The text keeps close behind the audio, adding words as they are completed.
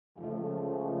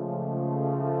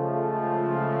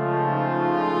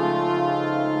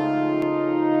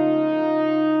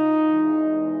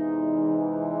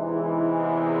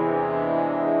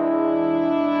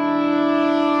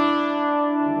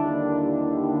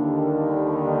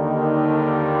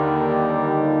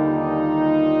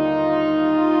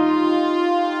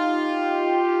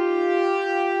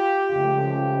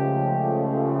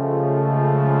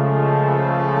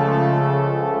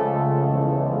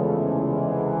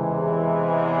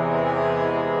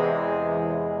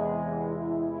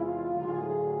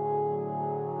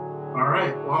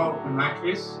in that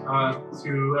case,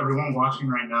 to everyone watching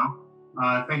right now,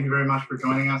 thank you very much for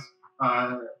joining us.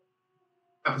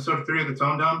 Episode 3 of the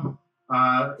Tone Dome.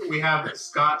 We have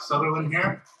Scott Sutherland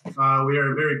here. We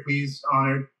are very pleased,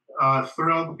 honored,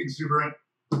 thrilled, exuberant.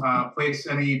 Place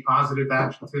any positive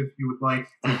adjective you would like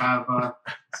to have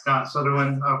Scott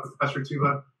Sutherland, Professor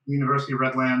Tuba, University of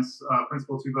Redlands,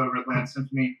 Principal Tuba, Redlands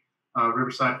Symphony,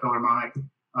 Riverside Philharmonic,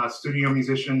 studio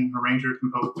musician, arranger,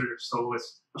 composer,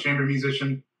 soloist, chamber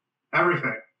musician,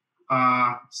 everything.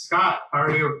 Scott, how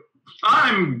are you?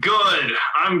 I'm good.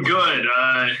 I'm good.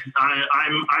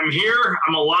 I'm here.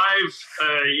 I'm alive.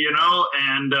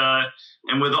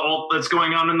 And with all that's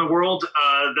going on in the world,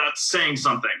 that's saying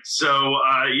something. So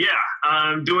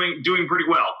I'm doing pretty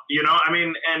well.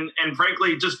 And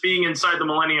frankly, just being inside the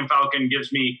Millennium Falcon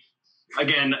gives me,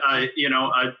 again, a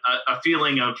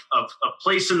feeling of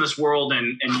place in this world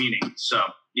and meaning. So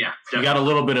yeah, definitely. You got a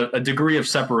little bit of a degree of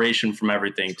separation from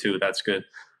everything too. That's good.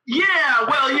 Yeah,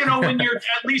 well, when you're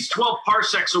at least 12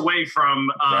 parsecs away from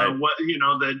right.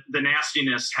 the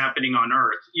nastiness happening on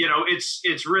Earth,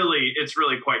 it's really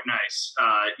quite nice,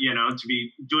 to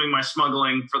be doing my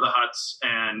smuggling for the huts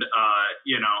and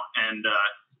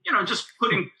just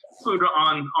putting food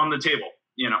on the table.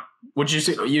 Would you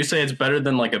say it's better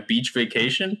than like a beach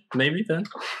vacation, maybe then?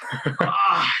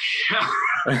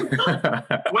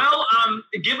 Well,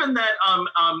 given that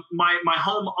my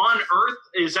home on Earth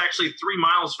is actually 3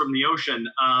 miles from the ocean,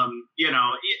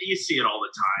 you see it all the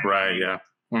time. Right. Yeah.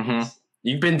 Mm-hmm.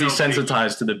 You've been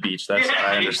desensitized to the beach. That's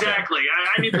I understand. Exactly.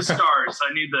 I need the stars.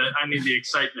 I need the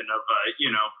excitement of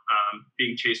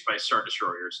being chased by Star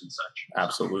Destroyers and such.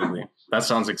 Absolutely. That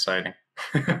sounds exciting.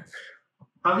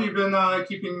 How have you been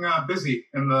keeping busy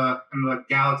in the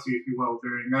galaxy, if you will,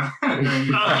 during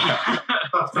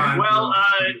tough times? Well,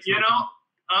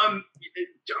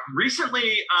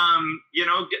 recently,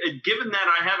 given that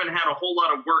I haven't had a whole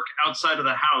lot of work outside of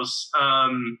the house,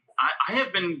 I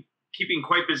have been keeping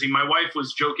quite busy. My wife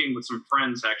was joking with some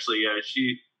friends, actually.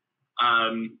 She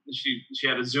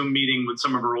had a Zoom meeting with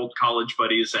some of her old college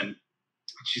buddies, and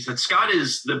she said, "Scott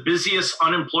is the busiest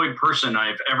unemployed person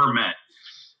I've ever met."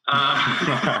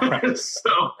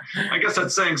 So I guess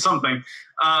that's saying something.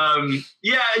 I've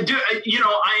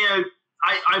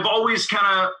always kind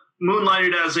of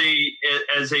moonlighted as a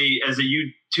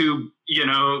YouTube,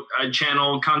 a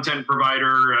channel content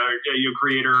provider,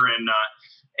 creator,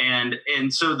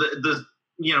 and so the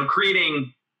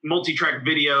creating multi-track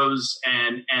videos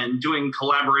and doing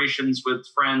collaborations with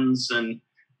friends and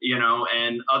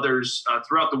others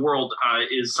throughout the world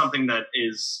is something that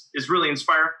is really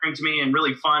inspiring to me and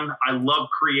really fun. I love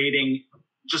creating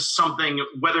just something,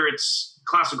 whether it's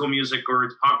classical music or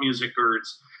it's pop music or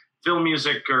it's film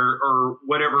music or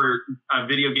whatever,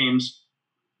 video games.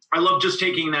 I love just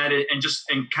taking that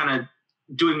and kind of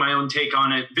doing my own take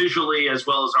on it visually as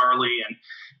well as aurally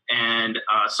and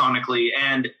sonically.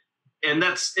 And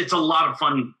it's a lot of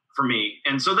fun for me.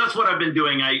 And so that's what I've been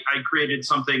doing. I created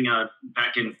something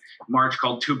back in March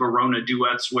called Tuba Rona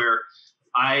Duets, where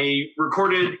I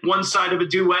recorded one side of a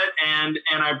duet and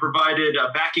I provided a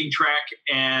backing track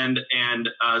and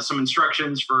some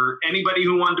instructions for anybody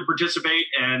who wanted to participate.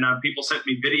 And people sent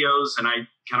me videos and I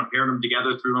kind of paired them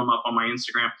together, threw them up on my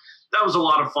Instagram. That was a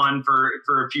lot of fun for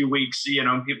a few weeks.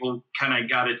 People kind of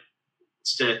got it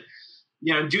to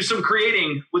do some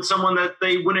creating with someone that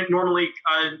they wouldn't normally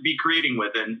be creating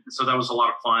with. And so that was a lot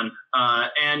of fun.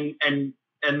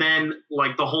 And then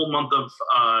like the whole month of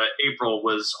April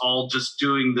was all just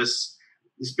doing this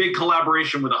big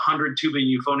collaboration with 100 tuba and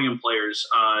euphonium players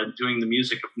doing the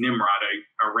music of Nimrod. I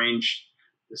arranged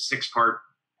the 6-part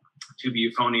tuba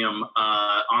euphonium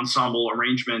ensemble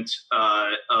arrangement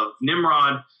of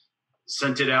Nimrod,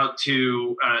 sent it out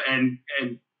to and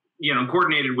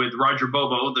coordinated with Roger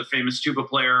Bobo, the famous tuba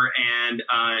player, and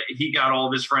he got all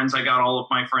of his friends. I got all of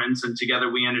my friends, and together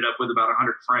we ended up with about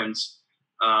 100 friends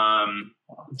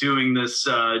doing this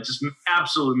just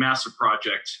absolute massive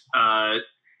project. And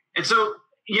so,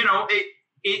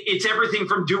 it's everything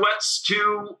from duets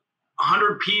to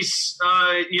 100-piece,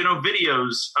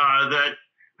 videos that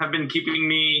have been keeping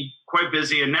me quite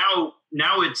busy. And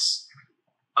now it's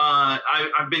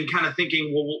I've been kind of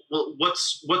thinking, well,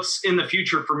 what's in the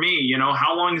future for me?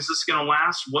 How long is this going to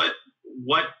last? What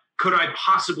could I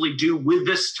possibly do with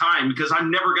this time? Because I'm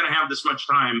never going to have this much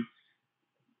time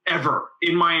ever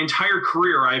in my entire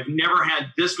career. I've never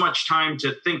had this much time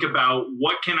to think about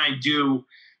what can I do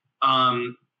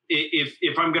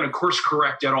if I'm going to course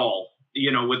correct at all,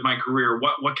 with my career.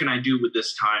 What can I do with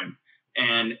this time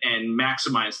and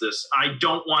maximize this? I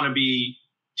don't want to be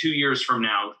 2 years from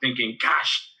now thinking,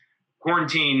 gosh,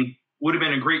 quarantine would have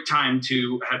been a great time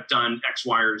to have done X,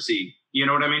 Y, or Z. You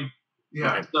know what I mean?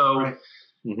 Yeah. So, right.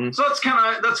 So that's kind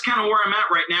of where I'm at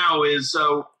right now. Is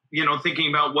thinking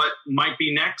about what might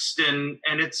be next, and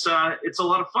it's a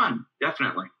lot of fun,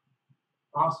 definitely.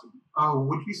 Awesome.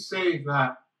 Would you say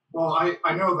that? Well,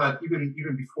 I know that even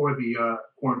before the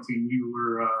quarantine, you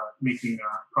were making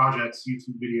projects,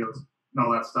 YouTube videos, and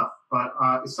all that stuff. But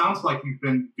it sounds like you've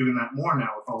been doing that more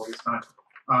now with all this time.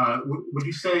 Would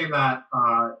you say that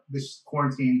this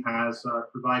quarantine has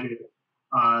provided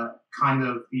kind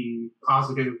of the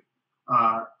positive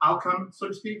outcome, so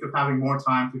to speak, of having more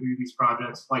time to do these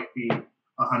projects like the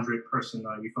 100-person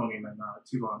euphonium and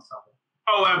tuba ensemble?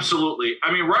 Oh, absolutely.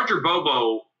 I mean, Roger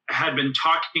Bobo had been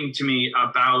talking to me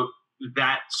about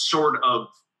that sort of,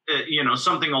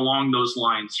 something along those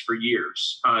lines for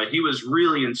years. He was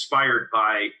really inspired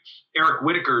by Eric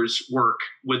Whitaker's work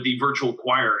with the virtual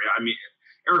choir. I mean,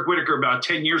 Eric Whitaker about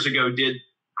 10 years ago did,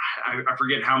 I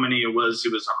forget how many it was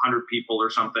 100 people or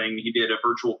something. He did a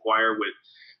virtual choir with,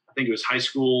 I think it was high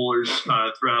schoolers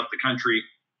throughout the country.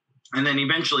 And then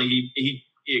eventually he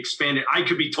expanded. I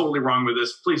could be totally wrong with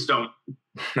this. Please don't.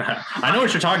 I know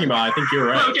what you're talking about. I think you're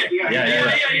right. Okay.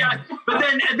 Yeah. But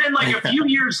then like a few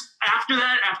years after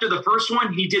that, after the first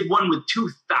one, he did one with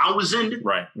 2,000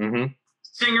 right. Mm-hmm.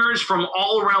 singers from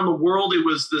all around the world. It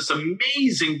was this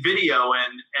amazing video,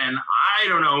 and I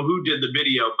don't know who did the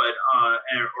video, but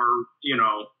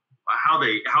how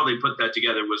they put that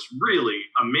together was really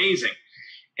amazing.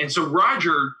 And so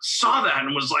Roger saw that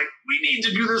and was like, we need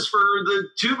to do this for the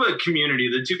tuba community,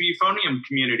 the tuba euphonium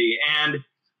community. And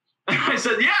I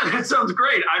said, yeah, that sounds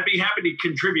great. I'd be happy to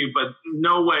contribute, but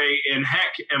no way in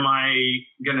heck am I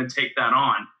going to take that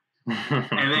on.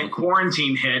 And then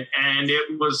quarantine hit, and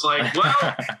it was like,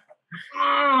 well,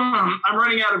 I'm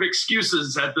running out of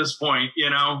excuses at this point,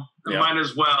 Yep. Might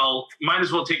as well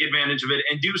take advantage of it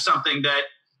and do something that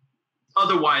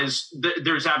otherwise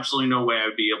there's absolutely no way I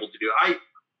would be able to do.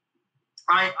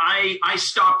 I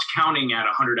stopped counting at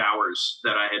 100 hours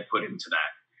that I had put into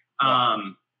that.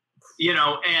 And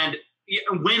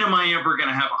when am I ever going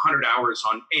to have 100 hours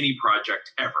on any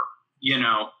project ever?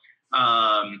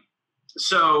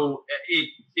 So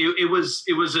it was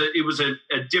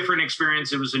a different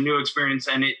experience. It was a new experience,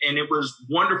 and it was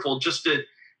wonderful just to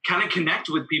kind of connect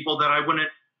with people that I wouldn't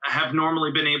have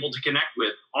normally been able to connect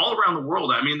with all around the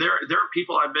world. I mean, there are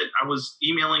people I was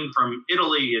emailing from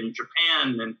Italy and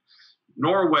Japan and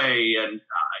Norway and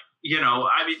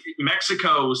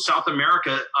Mexico, South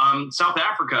America, South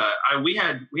Africa. We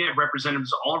had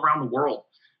representatives all around the world,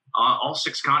 all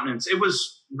 6 continents. It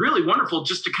was really wonderful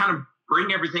just to kind of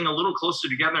bring everything a little closer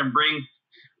together and bring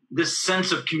this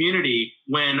sense of community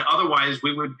when otherwise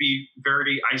we would be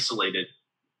very isolated.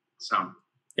 So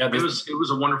yeah, it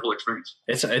was a wonderful experience.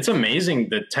 It's amazing,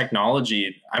 the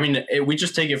technology. I mean, we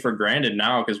just take it for granted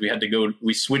now because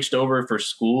we switched over for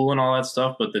school and all that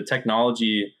stuff, but the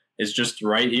technology is just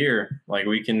right here. Like,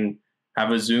 we can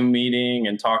have a Zoom meeting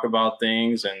and talk about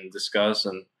things and discuss,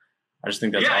 and I just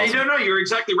think that's awesome. No, you're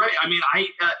exactly right. I mean,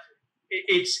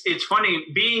 it's funny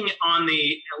being on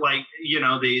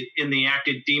in the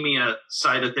academia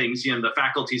side of things, the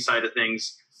faculty side of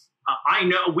things. I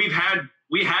know we had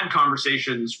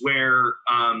conversations where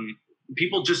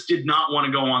people just did not want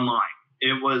to go online.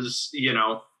 It was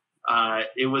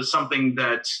something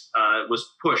that was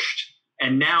pushed,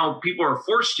 and now people are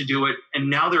forced to do it, and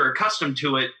now they're accustomed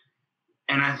to it.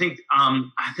 And I think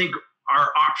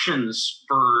our options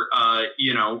for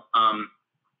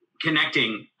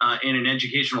connecting in an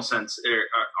educational sense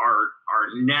are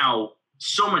now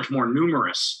so much more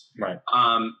numerous, right?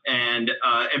 And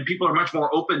people are much more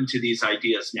open to these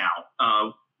ideas now.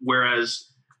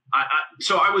 Whereas,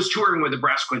 I was touring with the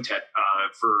brass quintet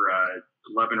for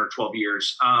 11 or 12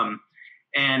 years,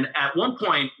 and at one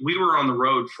point we were on the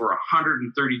road for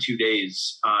 132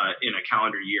 days in a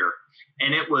calendar year,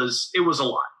 and it was a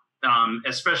lot,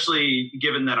 especially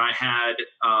given that I had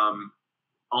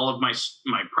all of my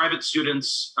private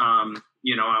students. I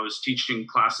was teaching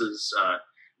classes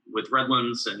with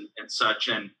Redlands and such,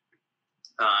 and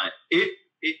it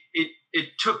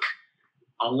took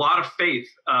a lot of faith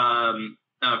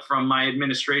from my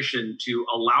administration to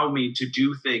allow me to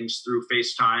do things through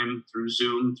FaceTime, through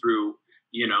Zoom, through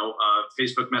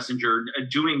Facebook Messenger,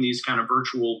 doing these kind of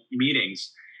virtual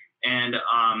meetings, and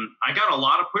I got a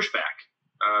lot of pushback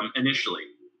initially,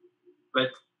 but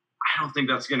I don't think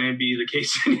that's going to be the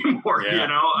case anymore. Yeah.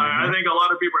 I think a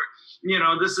lot of people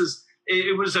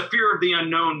it was a fear of the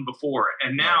unknown before,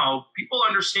 and now people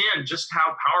understand just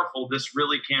how powerful this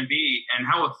really can be and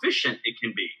how efficient it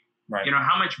can be. Right.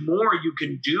 How much more you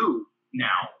can do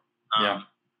now.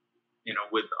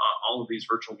 with all of these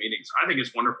virtual meetings. I think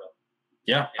it's wonderful.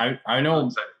 Yeah, I know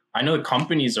the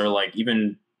companies are like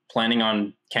even planning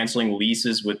on canceling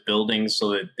leases with buildings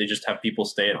so that they just have people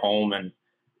stay at home and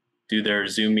do their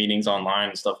Zoom meetings online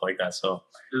and stuff like that. So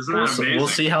we'll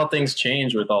see how things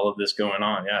change with all of this going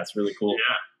on. Yeah, it's really cool.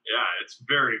 Yeah, it's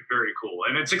very, very cool.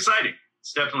 And it's exciting.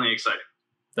 It's definitely exciting.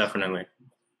 Definitely.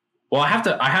 Well, I have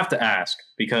to ask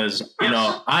because I'm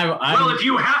well, if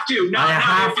you have to,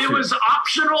 if it was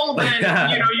optional, then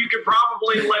you could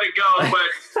probably let it go. But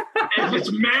if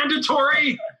it's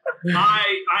mandatory, I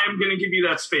am going to give you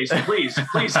that space. Please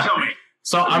tell me.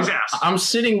 So I'm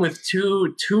sitting with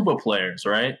two tuba players,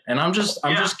 right? And I'm just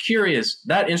curious.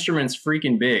 That instrument's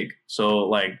freaking big. So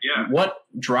what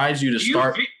drives you to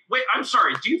start? Wait, I'm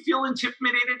sorry. Do you feel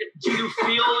intimidated? Do you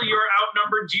feel you're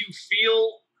outnumbered? Do you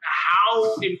feel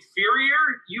how inferior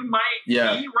you might be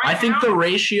right now? I think the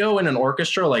ratio in an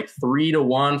orchestra, like 3 to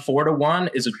 1, 4 to 1,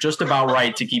 is just about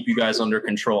right to keep you guys under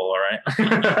control. All right.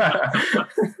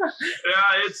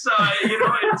 It's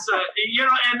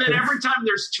and then every time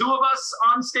there's 2 of us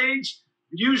on stage,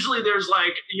 usually there's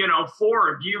 4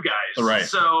 of you guys. Right.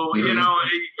 So you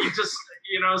just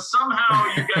somehow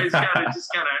you guys gotta just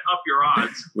kind of up your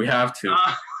odds. We have to.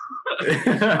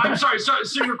 I'm sorry. So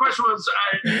your question was.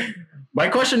 My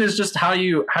question is just how do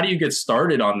you get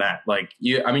started on that?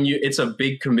 It's a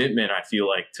big commitment, I feel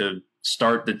like, to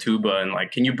start the tuba, and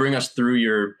can you bring us through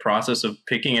your process of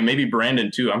picking, and maybe Brandon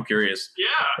too? I'm curious.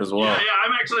 As well. Yeah.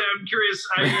 I'm curious.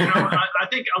 I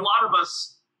think a lot of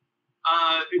us,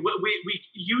 we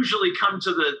usually come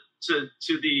to the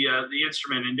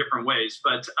instrument in different ways,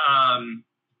 but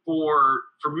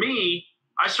for me,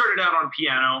 I started out on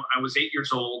piano. I was 8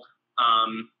 years old,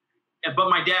 but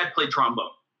my dad played trombone.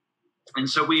 And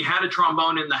so we had a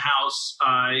trombone in the house.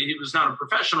 He was not a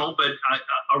professional, but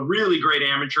a really great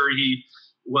amateur. He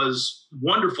was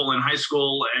wonderful in high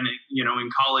school and, in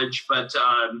college, but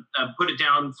put it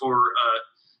down for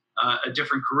a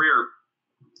different career,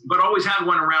 but always had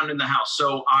one around in the house.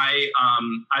 So I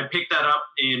picked that up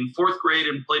in 4th grade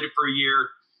and played it for a year.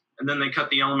 And then they cut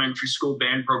the elementary school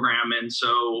band program. And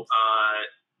so,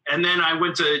 and then I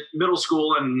went to middle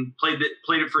school and played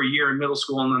it for a year in middle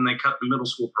school, and then they cut the middle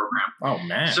school program. Oh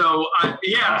man! So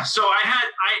so I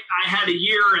had a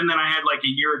year, and then I had a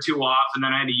year or 2 off, and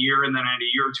then I had a year, and then I had a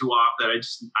year or 2 off that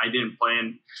I didn't play.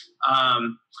 And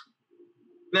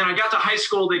then I got to high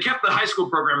school. They kept the high school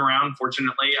program around.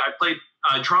 Fortunately, I played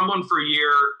trombone for a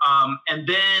year, and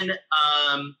then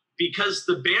because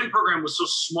the band program was so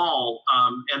small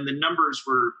and the numbers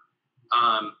were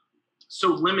so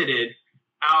limited.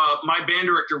 My band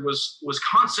director was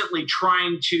constantly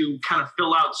trying to kind of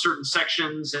fill out certain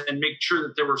sections and make sure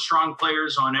that there were strong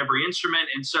players on every instrument.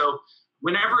 And so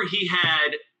whenever he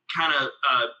had kind of,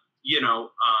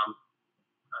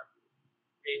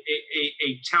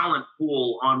 a talent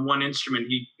pool on one instrument,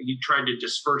 he tried to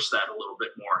disperse that a little bit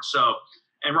more. So,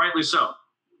 and rightly so.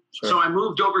 Sure. So I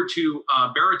moved over to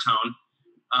baritone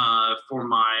for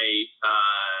my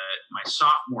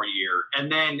sophomore year.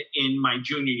 And then in my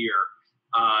junior year,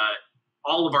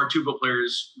 all of our tuba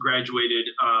players graduated,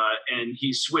 and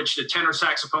he switched a tenor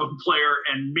saxophone player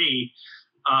and me,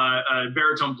 a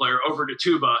baritone player, over to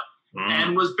tuba,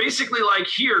 and was basically like,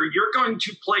 "Here, you're going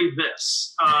to play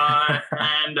this."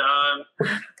 And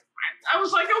I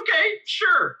was like, "Okay,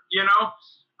 sure,"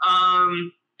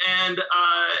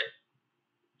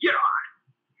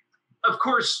 of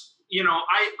course,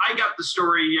 I got the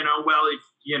story, well, if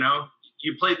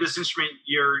you played this instrument,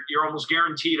 you're almost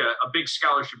guaranteed a big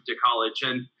scholarship to college.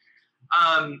 And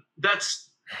that's,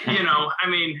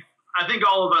 I think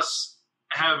all of us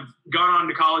have gone on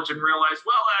to college and realized,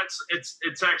 well,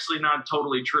 it's actually not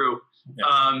totally true.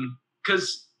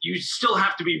 Because you still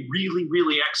have to be really,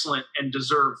 really excellent and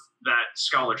deserve that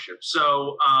scholarship.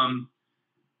 So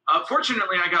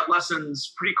fortunately, I got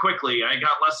lessons pretty quickly. I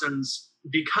got lessons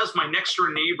because my next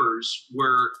door neighbors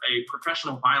were a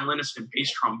professional violinist and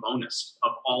bass trombonist,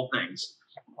 of all things.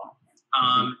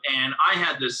 And I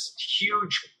had this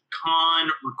huge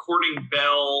Conn recording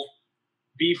bell,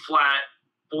 B-flat,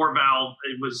 4-valve.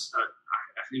 It was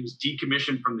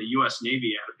decommissioned from the U.S. Navy.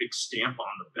 It had a big stamp on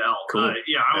the bell. Cool.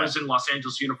 I was in Los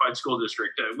Angeles Unified School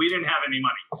District. We didn't have any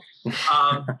money.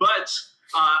 But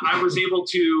I was able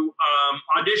to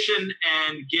audition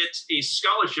and get a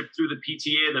scholarship through the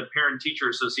PTA, the Parent Teacher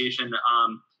Association,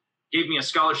 gave me a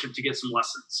scholarship to get some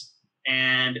lessons.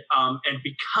 And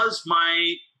because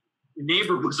my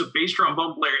neighbor was a bass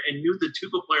trombone player and knew the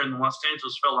tuba player in the Los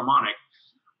Angeles Philharmonic,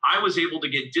 I was able to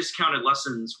get discounted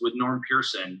lessons with Norm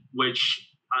Pearson, which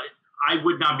I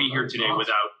would not be here today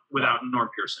without Norm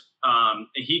Pearson.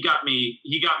 He got me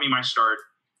my start.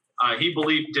 He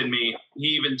believed in me. He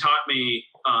even taught me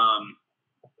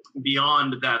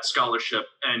beyond that scholarship,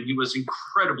 and he was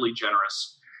incredibly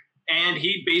generous. And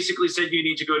he basically said, you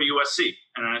need to go to USC.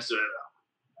 And I said,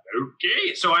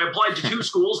 okay. So I applied to 2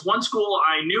 schools. One school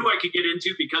I knew I could get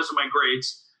into because of my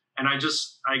grades, and I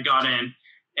got in.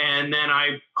 And then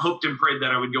I hoped and prayed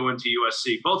that I would go into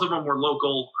USC. Both of them were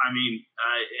local. I mean,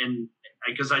 and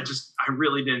because I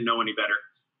really didn't know any better.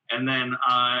 And then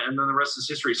the rest is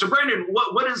history. So Brandon,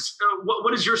 what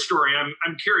is your story?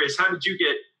 I'm curious. How did you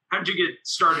get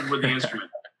started with the instrument?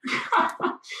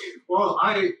 Well,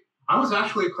 I was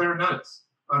actually a clarinetist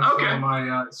until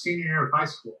my senior year of high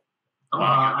school.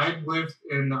 I lived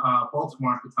in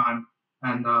Baltimore at the time,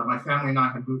 and my family and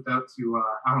I had moved out to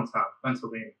Allentown,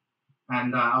 Pennsylvania.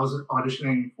 And I was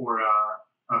auditioning for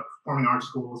performing arts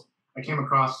schools. I came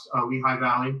across Lehigh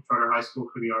Valley Charter High School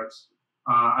for the Arts.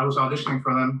 I was auditioning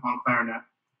for them on clarinet,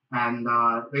 and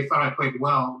they thought I played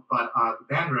well, but the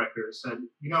band director said,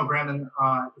 Brandon,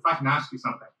 if I can ask you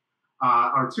something,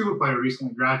 our tuba player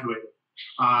recently graduated.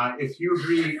 If you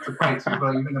agree to play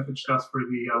tuba, even if it's just for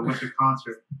the winter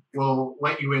concert, we'll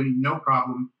let you in, no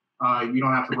problem. You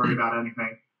don't have to worry about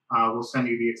anything. We'll send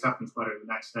you the acceptance letter the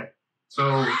next day.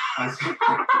 So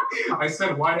I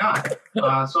said, why not?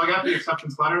 So I got the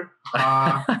acceptance letter,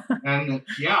 and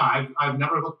yeah, I've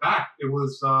never looked back. It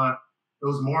was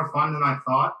more fun than I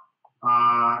thought.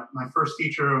 My first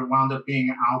teacher wound up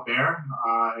being Al Baer.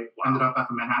 I ended up at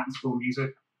the Manhattan School of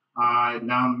Music.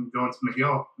 Now I'm going to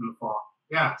McGill in the fall.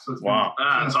 Yeah, so it's been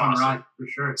a fun ride for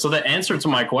sure. So the answer to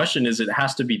my question is it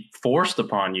has to be forced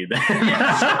upon you then.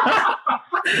 Yes.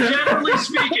 Generally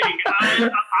speaking,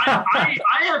 I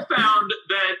have found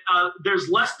that there's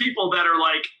less people that are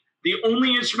like, the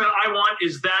only instrument I want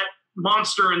is that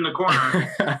monster in the corner.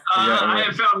 I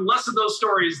have found less of those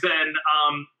stories than,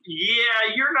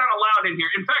 you're not allowed in here.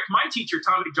 In fact, my teacher,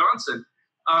 Tommy Johnson,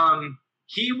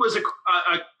 he was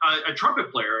a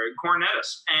trumpet player, a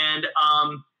cornetist,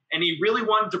 and he really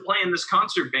wanted to play in this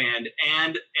concert band,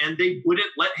 and they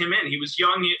wouldn't let him in. He was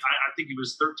young. I think he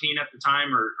was 13 at the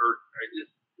time or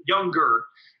younger.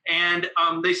 And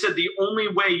they said, the only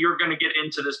way you're going to get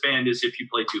into this band is if you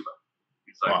play tuba.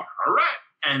 He's like, all right.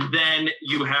 And then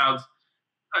you have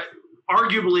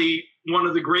arguably one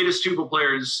of the greatest tuba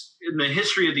players in the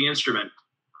history of the instrument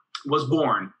was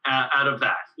born out of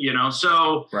that,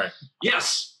 So,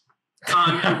 yes,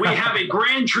 we have a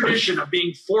grand tradition of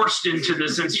being forced into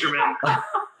this instrument,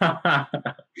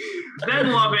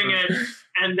 then loving it,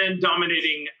 and then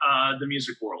dominating the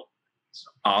music world. So,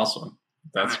 awesome.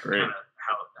 That's great.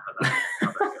 How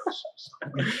that goes. So.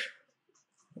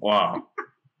 Wow.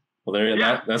 Well,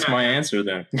 that's my answer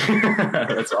then.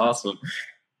 That's awesome.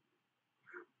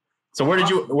 So where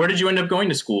did you end up going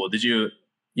to school?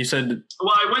 You said?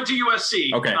 Well, I went to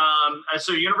USC. Okay.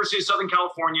 So University of Southern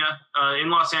California in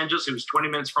Los Angeles. It was 20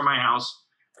 minutes from my house.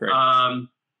 Great.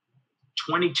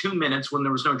 22 minutes when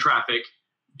there was no traffic.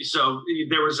 So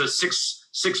there was a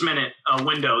six minute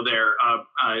window there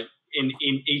in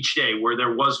each day where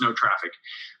there was no traffic.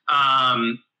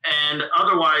 And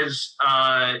otherwise,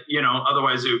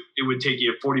 otherwise it would take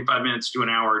you 45 minutes to an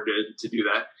hour to do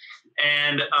that.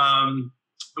 And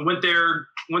I went there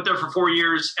for 4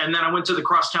 years, and then I went to the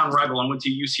crosstown rival. I went to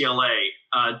UCLA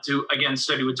to again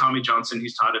study with Tommy Johnson.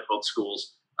 He's taught at both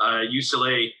schools.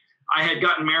 UCLA. I had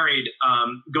gotten married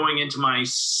going into my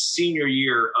senior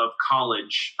year of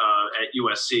college at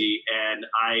USC, and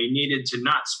I needed to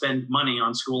not spend money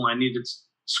on school. I needed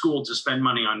school to spend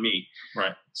money on me.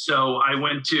 Right. So I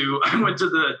went to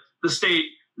the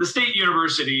state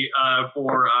university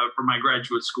for my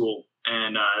graduate school,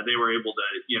 and they were able to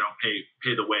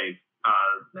pay the way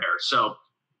there. So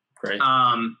great.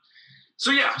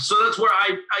 So that's where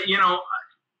I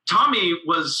Tommy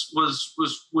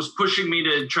was pushing me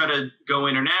to try to go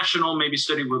international, maybe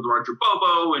study with Roger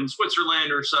Bobo in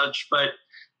Switzerland or such. But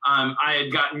I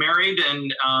had gotten married,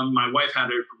 and my wife had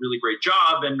a really great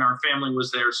job, and our family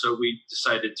was there, so we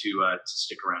decided to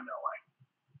stick around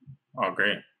LA. Oh,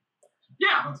 great!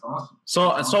 Yeah, that's awesome.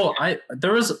 So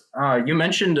there was you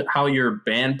mentioned how your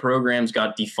band programs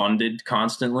got defunded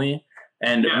constantly.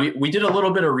 And we did a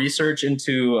little bit of research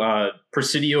into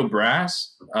Presidio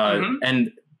Brass,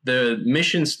 and the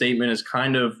mission statement is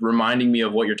kind of reminding me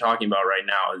of what you're talking about right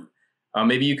now.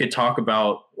 Maybe you could talk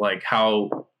about like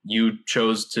how you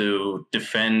chose to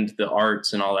defend the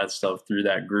arts and all that stuff through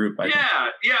that group.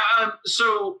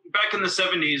 So back in the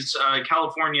 70s,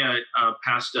 California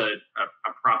passed a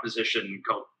proposition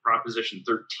called Proposition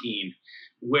 13,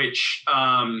 which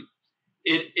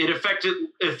it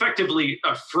effectively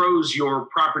froze your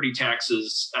property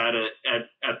taxes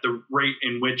at at the rate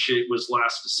in which it was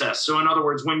last assessed. So in other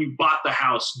words, when you bought the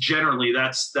house, generally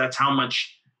that's how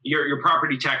much your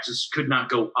property taxes could not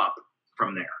go up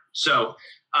from there. So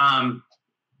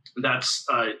that's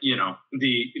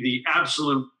the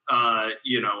absolute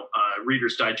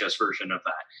Reader's Digest version of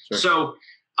that. Sure. So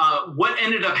what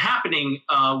ended up happening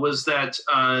was that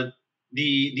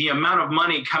the amount of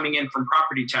money coming in from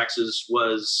property taxes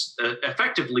was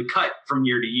effectively cut from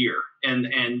year to year,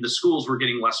 and the schools were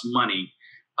getting less money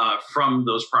from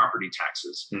those property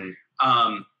taxes.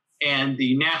 And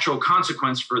the natural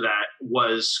consequence for that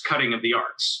was cutting of the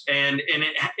arts. And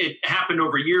it happened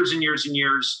over years and years and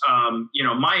years.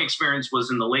 My experience was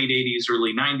in the late 80s,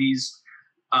 early 90s.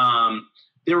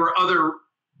 There were other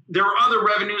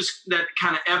revenues that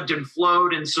kind of ebbed and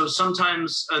flowed. And so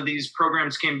sometimes these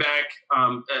programs came back.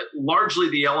 Largely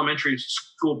the elementary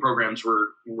school programs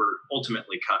were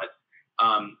ultimately cut.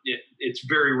 It's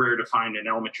very rare to find an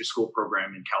elementary school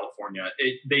program in California.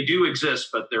 They do exist,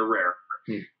 but they're rare.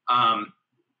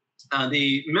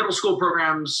 The middle school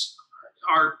programs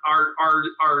are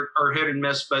hit and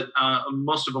miss, but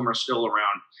most of them are still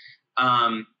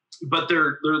around. But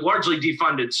they're largely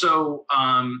defunded, so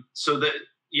that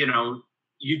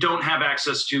you don't have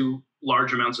access to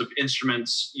large amounts of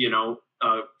instruments,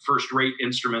 first-rate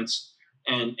instruments,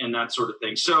 and that sort of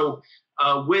thing. So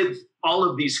with all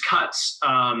of these cuts,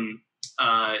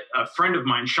 a friend of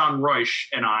mine, Sean Roysh,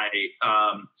 and I.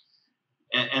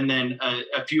 And then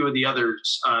a few of the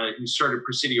others who started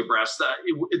Presidio Brass.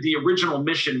 The original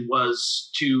mission was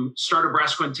to start a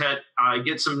brass quintet,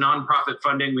 get some nonprofit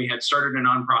funding. We had started a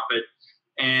nonprofit,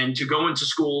 and to go into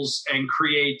schools and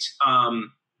create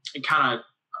kind of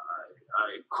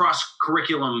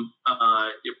cross-curriculum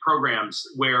programs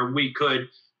where we could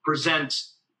present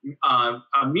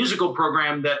a musical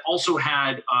program that also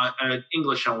had an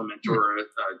English element or a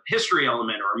history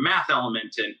element or a math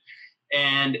element,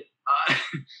 and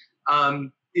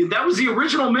that was the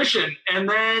original mission. And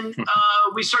then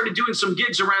we started doing some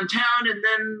gigs around town, and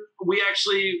then we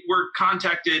actually were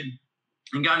contacted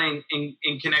and got in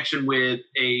connection with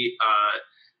a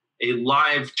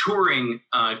live touring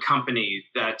company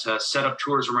that set up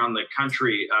tours around the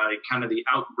country, kind of the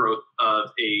outgrowth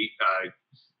of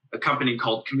a company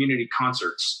called Community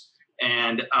Concerts.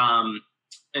 And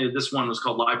this one was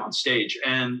called Live on Stage.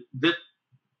 And that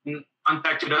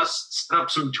contacted us, set up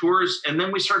some tours, and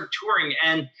then we started touring.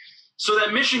 And so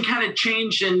that mission kind of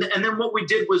changed. And then what we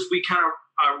did was we kind of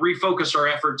refocused our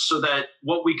efforts so that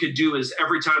what we could do is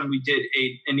every time we did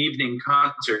an evening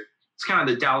concert, it's kind of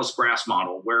the Dallas Brass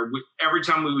model, where every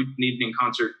time we would do an evening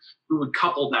concert, we would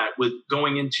couple that with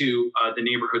going into the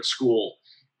neighborhood school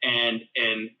and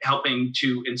helping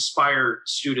to inspire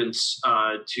students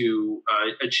to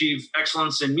achieve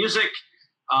excellence in music,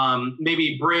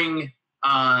 maybe bring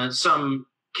some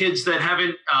kids that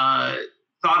haven't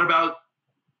thought about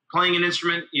playing an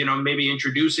instrument, maybe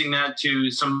introducing that to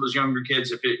some of those younger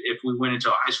kids. If we went into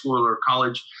a high school or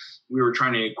college, we were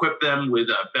trying to equip them with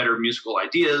better musical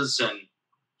ideas and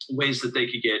ways that they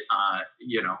could get,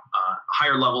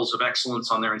 higher levels of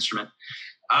excellence on their instrument.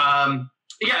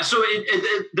 So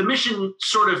the mission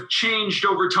sort of changed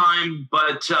over time,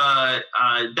 but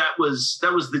that was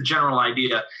the general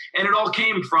idea, and it all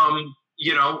came from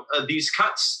these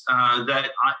cuts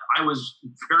that I was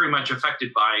very much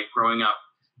affected by growing up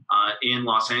in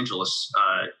Los Angeles,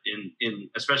 in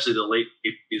especially the late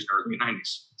 80s and early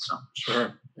 90s. So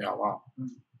sure, yeah, wow,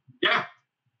 yeah.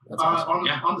 That's awesome.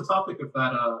 On the topic of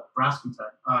that brass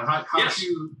quintet, how Yes. did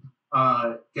you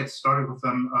get started with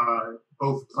them,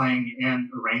 both playing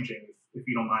and arranging, if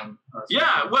you don't mind?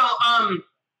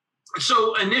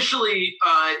 So initially,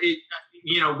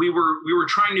 we were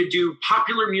trying to do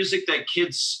popular music that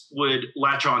kids would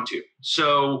latch onto.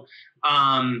 So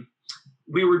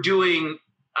we were doing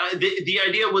the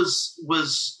idea was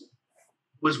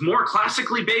more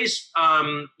classically based.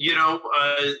 Some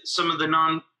of the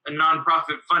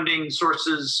nonprofit funding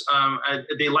sources,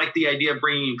 they like the idea of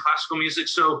bringing in classical music.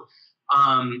 So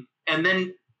and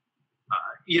then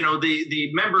the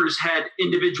members had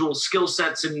individual skill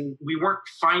sets, and we weren't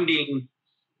finding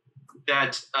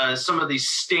that some of these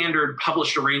standard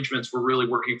published arrangements were really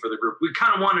working for the group. We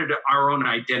kind of wanted our own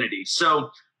identity.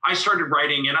 So I started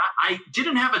writing, and I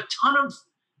didn't have a ton of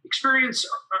experience,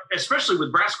 especially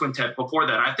with brass quintet before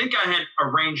that. I think I had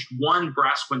arranged one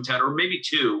brass quintet or maybe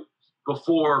two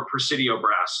before Presidio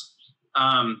Brass.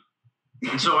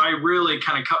 And so I really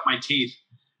kind of cut my teeth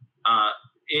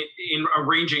in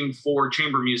arranging for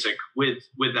chamber music with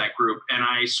that group. And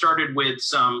I started with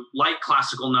some light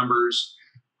classical numbers,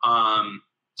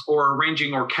 or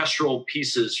arranging orchestral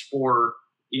pieces for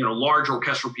large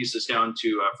orchestral pieces down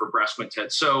to for brass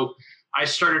quintet. So I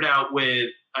started out with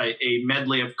a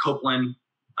medley of Copland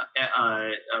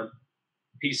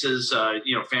pieces,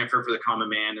 Fanfare for the Common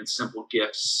Man and Simple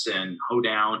Gifts and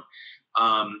Hoedown.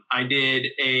 I did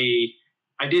a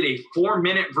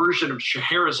 4-minute version of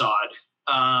Scheherazade,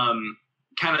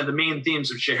 kind of the main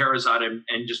themes of Scheherazade,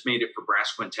 and just made it for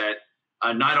brass quintet.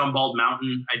 Night on Bald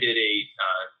Mountain, I did a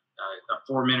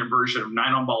 4-minute version of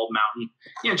Night on Bald Mountain.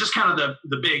 Just kind of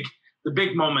the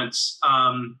big moments.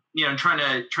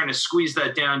 Trying to squeeze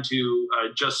that down to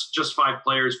just 5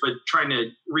 players, but trying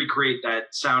to recreate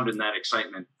that sound and that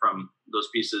excitement from those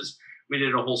pieces. We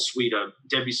did a whole suite of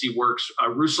Debussy works,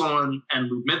 Ruslan and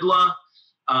Ludmilla.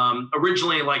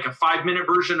 Originally like a 5-minute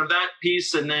version of that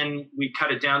piece, and then we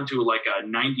cut it down to like a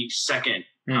 90-second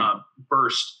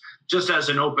burst, just as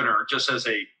an opener, just as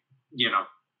a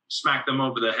smack them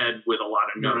over the head with a lot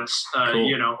of notes,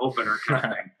 cool. Opener kind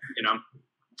of thing,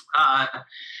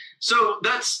 So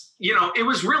that's, it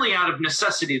was really out of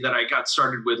necessity that I got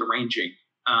started with arranging.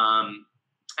 I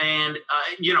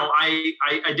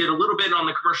did a little bit on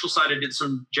the commercial side. I did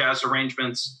some jazz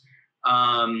arrangements.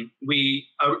 We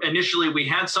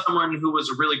had someone who was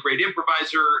a really great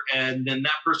improviser, and then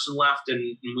that person left,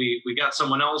 and we got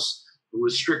someone else who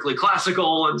was strictly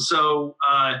classical. And so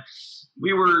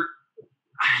we were,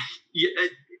 the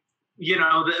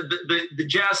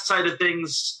jazz side of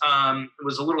things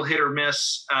was a little hit or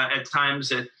miss at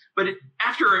times. But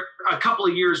after a couple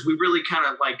of years, we really kind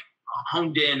of like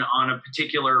honed in on a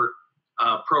particular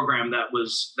program that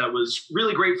was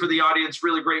really great for the audience,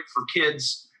 really great for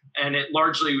kids, and it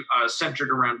largely centered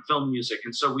around film music.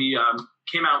 And so we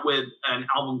came out with an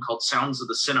album called Sounds of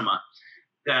the Cinema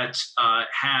that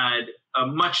had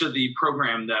much of the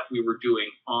program that we were doing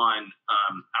on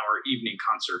our evening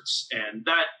concerts. And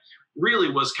that really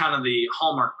was kind of the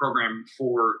hallmark program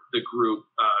for the group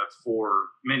for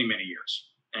many, many years.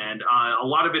 And a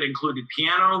lot of it included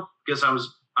piano, because I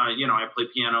was, I play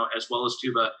piano as well as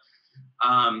tuba.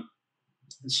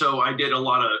 So I did a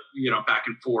lot of, back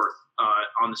and forth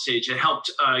on the stage. It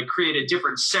helped create a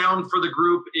different sound for the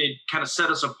group. It kind of set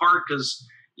us apart because,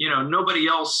 nobody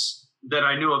else that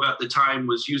I knew of at the time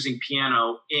was using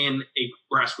piano in a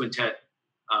brass quintet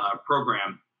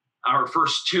program. Our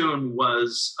first tune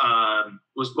was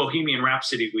Bohemian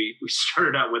Rhapsody. We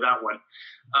started out with that one.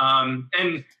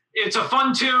 And it's a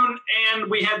fun tune,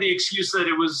 and we had the excuse that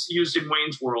it was used in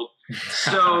Wayne's World.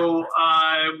 So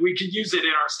we could use it in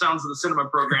our Sounds of the Cinema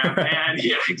program. And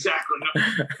yeah, exactly.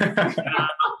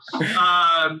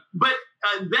 But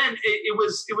then it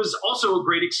was also a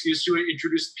great excuse to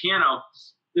introduce the piano.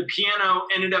 The piano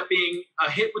ended up being a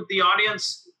hit with the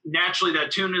audience. Naturally,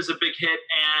 that tune is a big hit.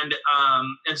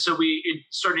 And so we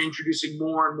started introducing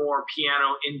more and more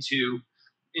piano into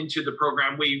the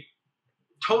program.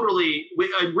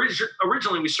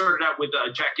 Originally we started out with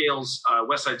Jack Gale's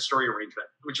West Side Story arrangement,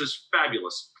 which is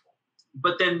fabulous.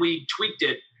 But then we tweaked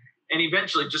it and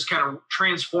eventually just kind of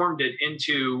transformed it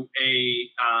into a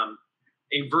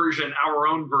version, our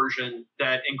own version,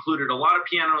 that included a lot of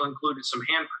piano, included some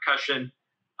hand percussion.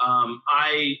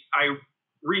 I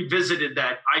revisited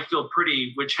that I Feel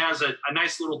Pretty, which has a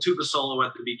nice little tuba solo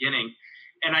at the beginning,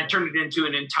 and I turned it into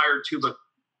an entire tuba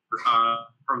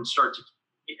from start to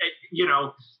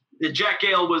the Jack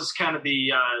Gale was kind of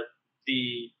the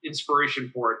inspiration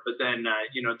for it, but then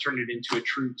turned it into a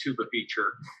true tuba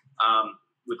feature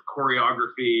with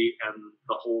choreography and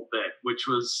the whole bit, which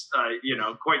was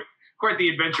quite the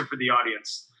adventure for the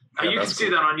audience. You can see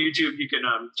that on YouTube. You can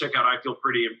check out I Feel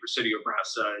Pretty and Presidio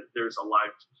Brass. There's a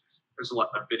lot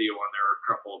of video on there,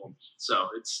 a couple of them. So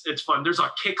it's fun. There's a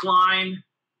kick line.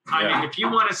 I mean, if you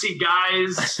want to see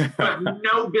guys who have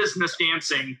no business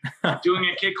dancing doing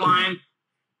a kick line,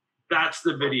 that's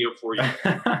the video for you.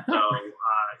 So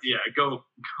go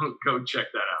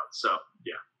check that out. So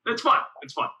yeah, it's fun.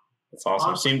 That's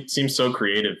awesome. Seems so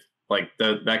creative. Like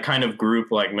that kind of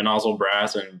group, like Monozzle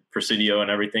Brass and Presidio and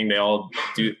everything, they all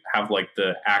do have like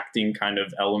the acting kind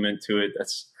of element to it.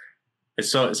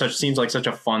 Seems like such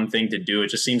a fun thing to do. It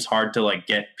just seems hard to like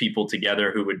get people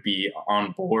together who would be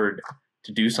on board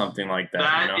to do something like that.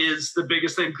 That is the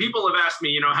biggest thing. People have asked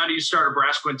me, how do you start a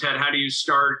brass quintet? How do you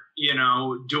start,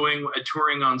 doing a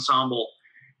touring ensemble?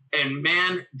 And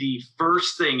man, the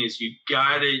first thing is you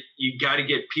gotta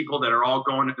get people that are all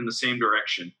going in the same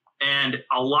direction. And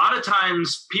a lot of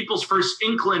times people's first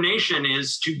inclination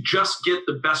is to just get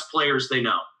the best players they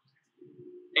know.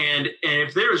 And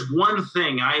if there's one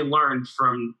thing I learned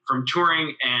from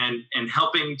touring and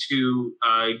helping to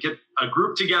get a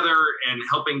group together and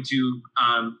helping to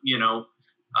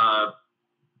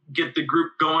get the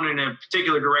group going in a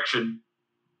particular direction,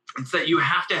 It's that you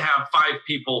have to have 5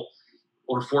 people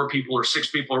or 4 people or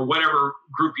 6 people or whatever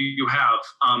group you have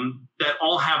that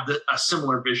all have a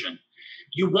similar vision.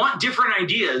 You want different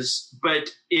ideas, but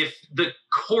if the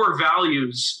core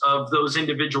values of those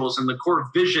individuals and the core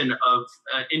vision of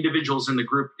individuals in the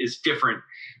group is different,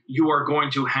 you are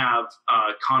going to have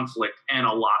conflict and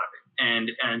a lot of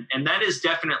it. And that is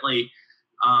definitely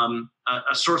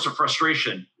a source of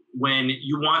frustration when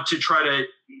you want to try to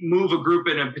move a group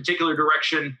in a particular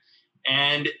direction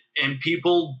and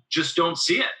people just don't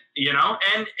see it, you know,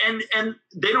 and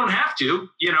they don't have to,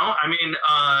 you know. I mean,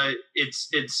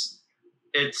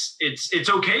 it's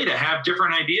okay to have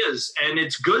different ideas, and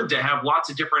it's good to have lots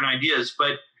of different ideas,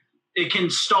 but it can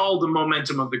stall the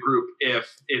momentum of the group if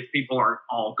people aren't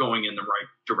all going in the right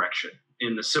direction,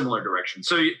 in the similar direction.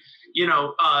 So, you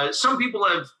know, some people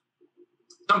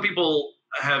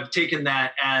have taken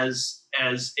that as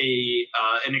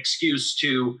an excuse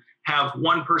to have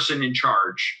one person in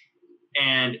charge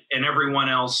and everyone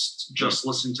else just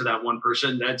listen to that one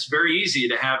person. That's very easy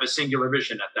to have a singular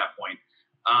vision at that point.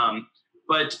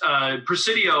 But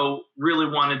Presidio really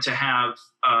wanted to have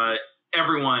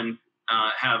everyone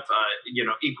have you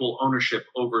know, equal ownership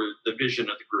over the vision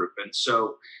of the group, and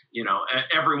so, you know,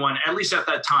 everyone, at least at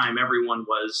that time, everyone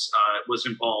was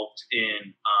involved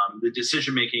in the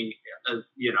decision making.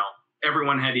 You know,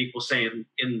 everyone had equal say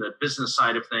in the business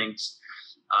side of things,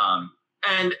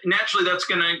 and naturally that's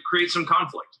going to create some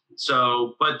conflict.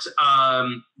 So, but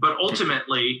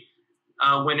ultimately,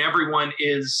 when everyone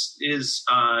is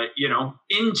you know,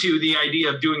 into the idea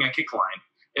of doing a kick line,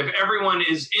 if everyone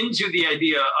is into the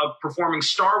idea of performing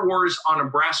Star Wars on a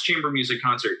brass chamber music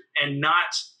concert and not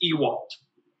Ewald,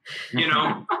 you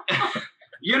know,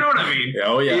 you know what I mean?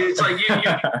 Oh yeah. It's like, you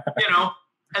know,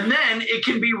 and then it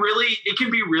can be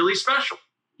really special,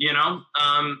 you know,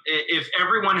 if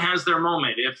everyone has their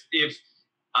moment, if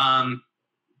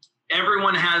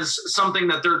everyone has something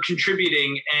that they're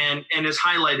contributing and is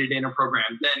highlighted in a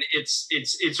program, then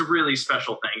it's a really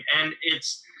special thing.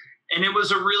 And it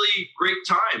was a really great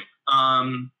time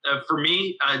for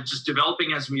me, just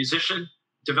developing as a musician,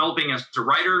 developing as a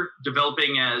writer,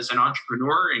 developing as an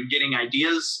entrepreneur, and getting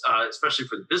ideas, especially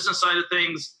for the business side of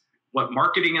things, what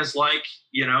marketing is like,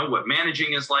 you know, what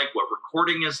managing is like, what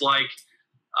recording is like.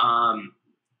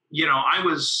 You know, I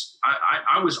was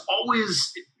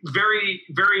always very,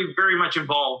 very, very much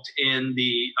involved in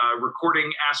the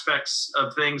recording aspects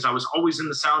of things. I was always in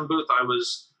the sound booth. I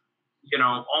was, you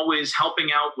know, always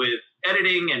helping out with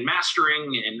editing and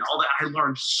mastering and all that. I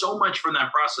learned so much from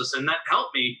that process, and that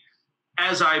helped me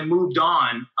as I moved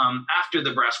on after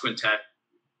the brass quintet.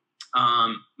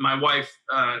 My wife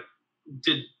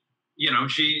did, you know,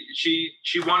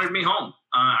 she wanted me home.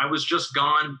 I was just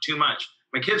gone too much.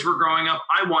 My kids were growing up.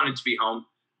 I wanted to be home.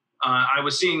 I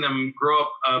was seeing them grow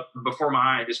up before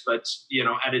my eyes, but, you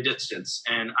know, at a distance,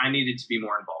 and I needed to be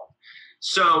more involved.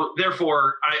 So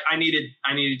therefore, I needed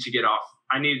to get off.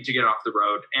 I needed to get off the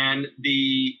road, and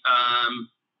the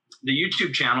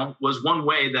YouTube channel was one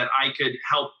way that I could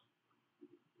help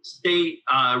stay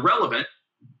relevant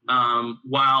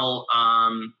while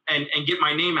and get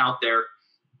my name out there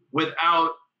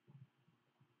without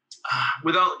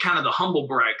kind of the humble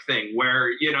brag thing, where,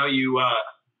 you know, you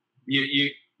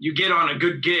get on a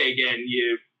good gig and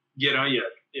you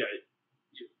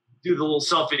do the little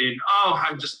selfie and, oh,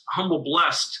 I'm just humble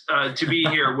blessed to be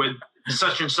here with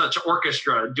such and such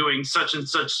orchestra doing such and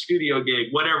such studio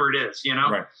gig, whatever it is, you know.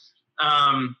 Right.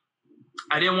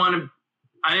 I didn't want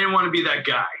to be that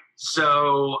guy.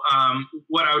 So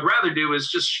what I would rather do is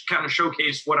just kind of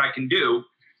showcase what I can do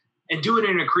and do it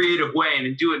in a creative way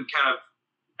and do it in kind of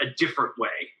a different way,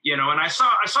 you know. And I saw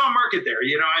a market there.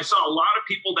 You know, I saw a lot of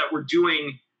people that were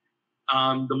doing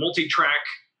the multi-track,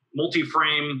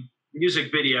 multi-frame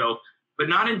music video, but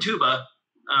not in tuba.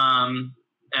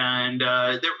 And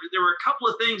there were a couple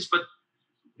of things, but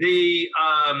they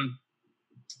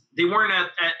weren't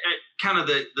at kind of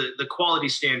the quality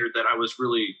standard that I was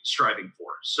really striving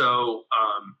for. So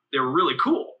they were really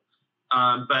cool,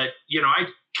 but, you know, I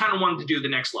kind of wanted to do the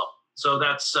next level. So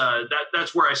that's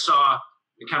where I saw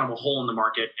kind of a hole in the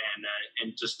market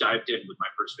and just dived in with my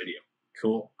first video.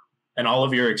 Cool. And all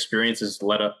of your experiences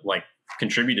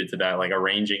contributed to that, like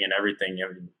arranging and everything.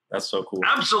 That's so cool.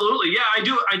 Absolutely. Yeah, I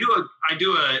do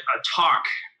a talk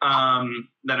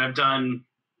that I've done,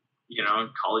 you know, in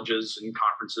colleges and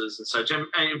conferences and such. And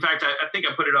in fact, I think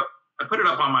I put it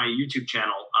up on my YouTube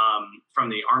channel from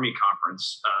the Army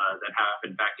conference that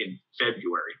happened back in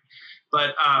February.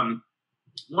 But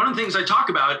one of the things I talk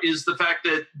about is the fact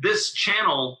that this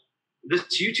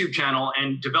YouTube channel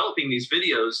and developing these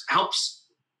videos helps,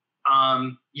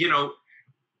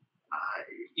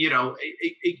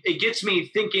 it gets me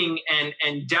thinking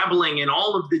and dabbling in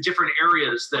all of the different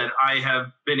areas that I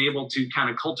have been able to kind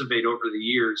of cultivate over the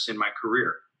years in my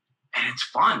career. And it's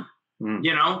fun,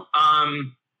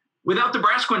 without the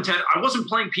brass quintet, I wasn't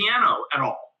playing piano at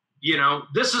all.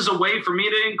 This is a way for me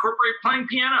to incorporate playing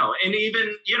piano and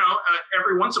even,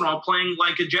 every once in a while playing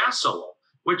like a jazz solo,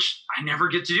 which I never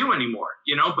get to do anymore,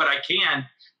 but I can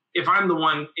if I'm the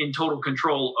one in total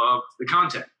control of the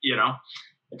content,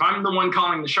 If I'm the one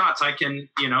calling the shots, I can,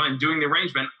 and doing the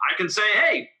arrangement, I can say,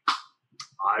 hey,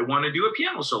 I want to do a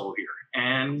piano solo here,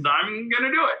 and I'm going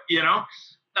to do it,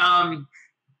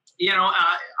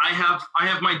 I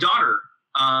have my daughter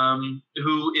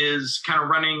who is kind of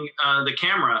running the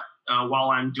camera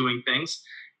while I'm doing things.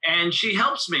 And she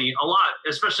helps me a lot,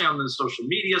 especially on the social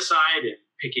media side and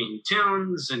picking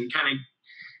tunes and kind of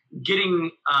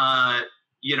getting,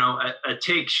 a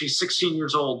take. She's 16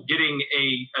 years old, getting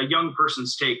a young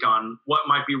person's take on what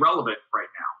might be relevant right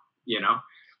now,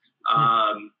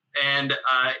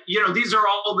 these are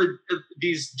all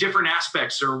these different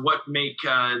aspects are what make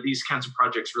these kinds of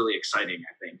projects really exciting,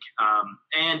 I think.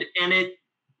 And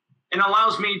it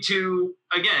allows me to,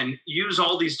 again, use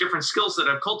all these different skills that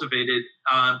I've cultivated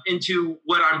into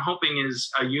what I'm hoping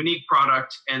is a unique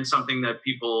product and something that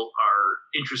people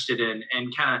are interested in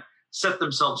and kind of set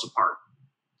themselves apart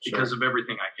because of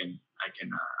everything I can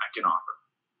offer.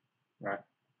 Right.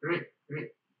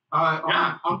 Great.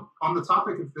 On the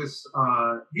topic of this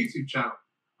YouTube channel,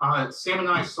 Sam and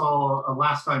I saw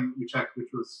last time we checked, which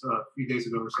was a few days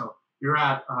ago or so, you're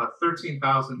at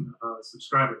 13,000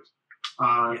 subscribers.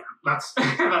 That's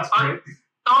great.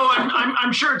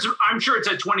 I'm sure it's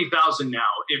at 20,000 now.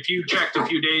 If you checked a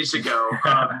few days ago,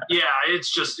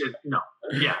 it's just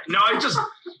I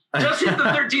just hit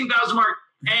the 13,000 mark,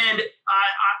 and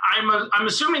I'm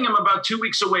assuming I'm about 2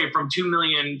 weeks away from 2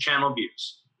 million channel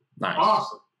views. Nice,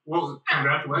 awesome. Well,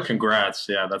 congratulations. Congrats.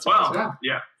 Yeah, that's awesome.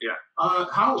 Yeah.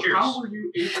 How were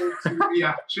you able to?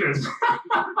 Yeah, cheers.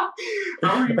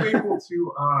 How were you able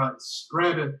to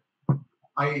spread?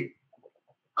 I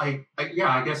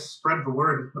guess spread the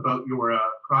word about your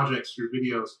projects, your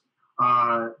videos,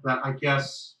 that I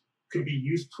guess could be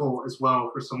useful as well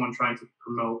for someone trying to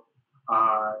promote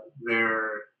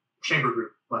their chamber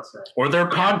group, let's say, or their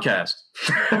podcast.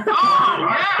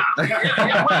 Oh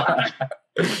yeah. Well,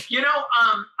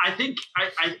 I think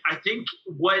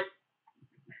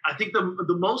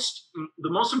the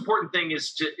most important thing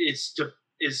is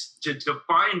to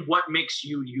define what makes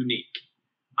you unique.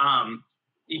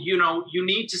 You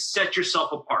need to set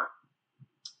yourself apart.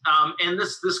 And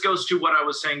this goes to what I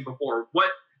was saying before.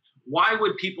 Why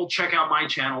would people check out my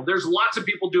channel? There's lots of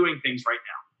people doing things right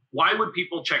now. Why would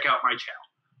people check out my channel?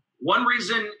 One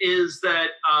reason is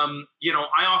that,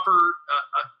 I offer,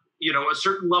 a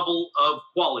certain level of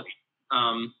quality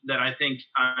that I think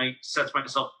sets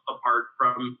myself apart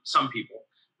from some people.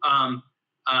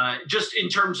 Just in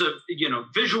terms of,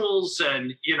 visuals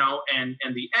and,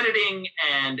 and the editing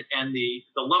and the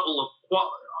level of,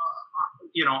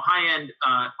 high-end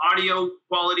audio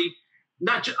quality.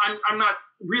 I'm not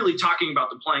really talking about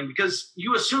the playing, because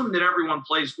you assume that everyone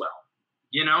plays well,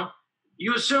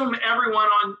 You assume everyone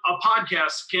on a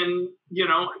podcast can,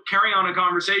 carry on a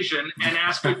conversation and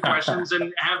ask good questions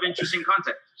and have interesting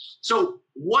content. So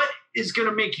what is going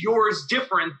to make yours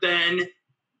different than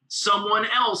someone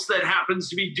else that happens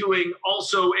to be doing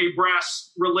also a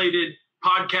brass related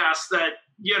podcast that,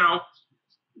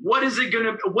 what is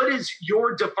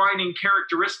your defining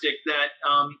characteristic that,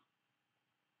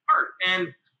 art?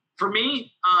 And for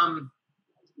me,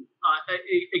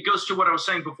 it goes to what I was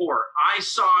saying before. I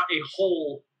saw a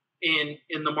hole in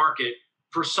the market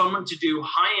for someone to do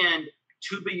high-end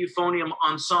tuba euphonium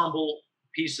ensemble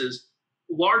pieces,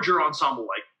 larger ensemble,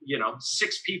 like,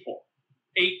 6 people.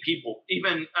 8 people.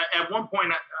 Even at one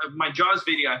point, my Jaws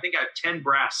video, I think I had 10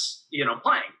 brass,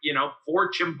 playing,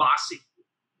 4 chimbassi.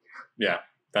 Yeah,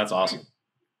 that's awesome.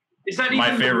 Is that my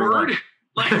even favorite the word? One.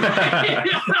 Like,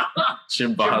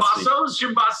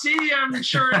 Chimbassi, I'm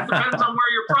sure it depends on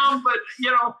where you're from, but,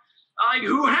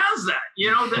 who has that?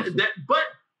 But,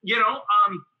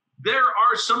 there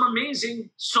are some amazing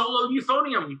solo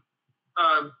euphonium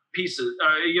pieces,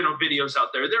 videos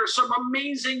out there. There are some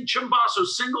amazing chimbasso,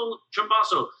 single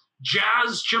chimbasso,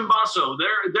 jazz chimbasso.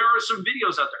 There are some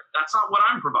videos out there. That's not what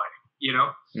I'm providing,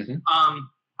 Mm-hmm.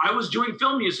 I was doing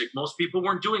film music. Most people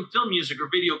weren't doing film music or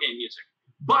video game music,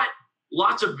 but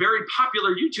lots of very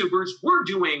popular YouTubers were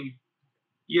doing,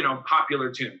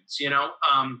 popular tunes, you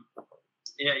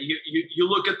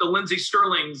look at the Lindsey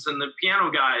Sterlings and the piano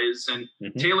guys and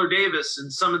Mm-hmm. Taylor Davis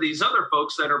and some of these other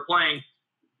folks that are playing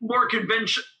more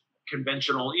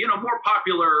conventional, more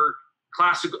popular,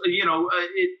 classical,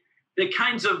 the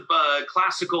kinds of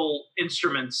classical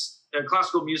instruments,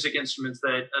 classical music instruments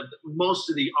that most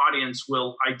of the audience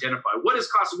will identify. What is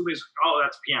classical music? Oh,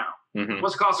 that's piano. Mm-hmm.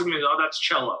 What's classical music? Oh, that's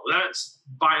cello. That's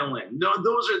violin. No,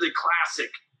 those are the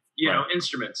classic,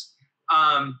 instruments.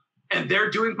 And they're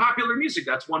doing popular music.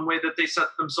 That's one way that they set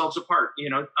themselves apart.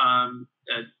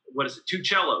 What is it? 2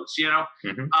 cellos.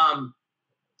 Mm-hmm.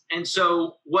 And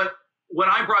so what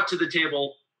I brought to the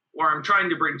table, or I'm trying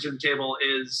to bring to the table,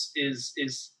 is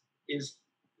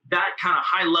that kind of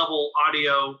high level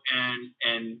audio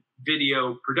and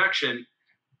video production,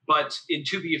 but in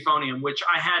tuba euphonium, which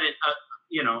I hadn't,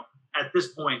 at this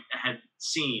point had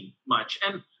seen much.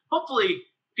 And hopefully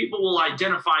people will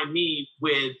identify me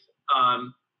with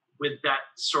that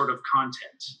sort of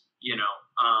content,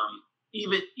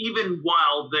 even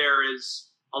while there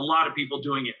is a lot of people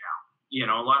doing it now.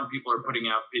 A lot of people are putting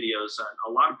out videos, and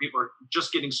a lot of people are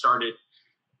just getting started.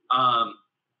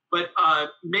 But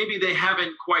maybe they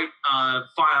haven't quite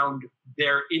found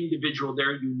their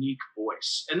unique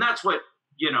voice. And that's what,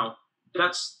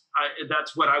 that's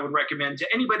what I would recommend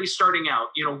to anybody starting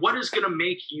out. What is going to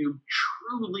make you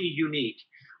truly unique?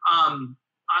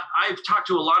 I've talked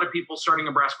to a lot of people starting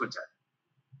a brass quintet.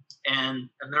 And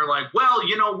they're like, well,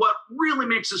 what really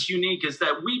makes us unique is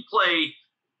that we play,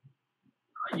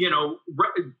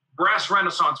 brass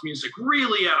Renaissance music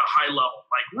really at a high level,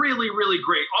 like really, really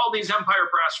great. All these Empire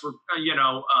brass,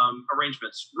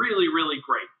 arrangements, really, really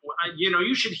great.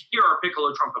 You should hear our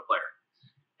piccolo trumpet player.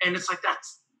 And it's like,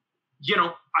 that's,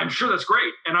 I'm sure that's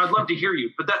great. And I'd love to hear you,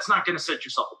 but that's not going to set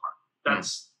yourself apart.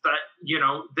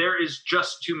 There is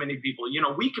just too many people.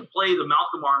 We could play the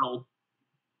Malcolm Arnold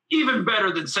even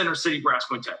better than Center City Brass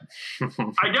Quintet.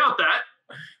 I doubt that.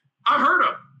 I've heard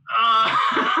them.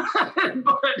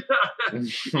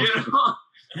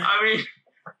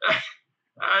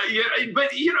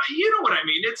 But you know what I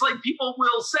mean. It's like people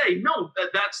will say, no,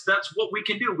 that's what we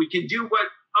can do. We can do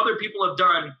what other people have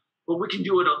done, but we can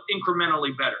do it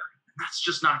incrementally better. That's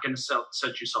just not going to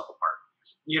set yourself apart.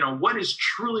 What is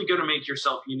truly going to make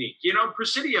yourself unique?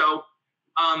 Presidio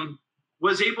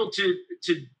was able to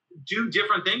do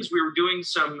different things. We were doing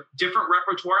some different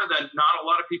repertoire that not a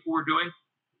lot of people were doing.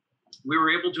 We were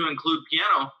able to include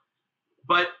piano,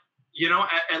 but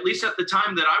at least at the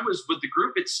time that I was with the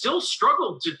group, it still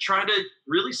struggled to try to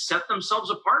really set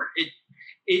themselves apart. It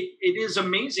is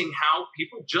amazing how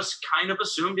people just kind of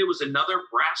assumed it was another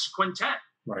brass quintet.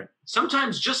 Right.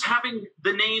 Sometimes just having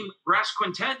the name brass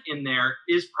quintet in there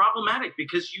is problematic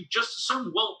because you just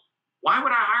assume, well, why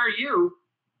would I hire you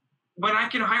when I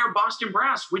can hire Boston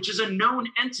Brass, which is a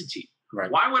known entity? Right.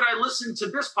 Why would I listen to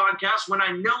this podcast when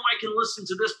I know I can listen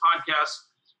to this podcast,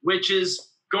 which is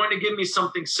going to give me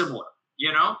something similar?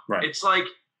 Right. It's like,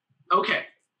 okay,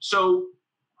 so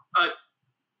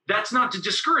that's not to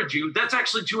discourage you. That's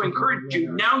actually to encourage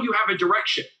you. Now you have a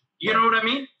direction. You know what I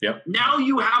mean? Yep. Now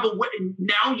you have a way.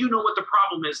 Now you know what the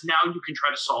problem is. Now you can try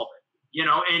to solve it.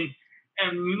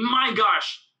 And my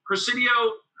gosh, Presidio,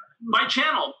 my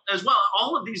channel as well.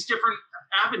 All of these different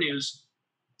avenues.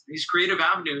 These creative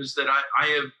avenues that I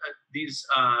have, these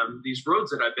roads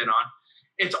that I've been on,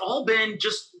 it's all been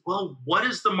just, well, what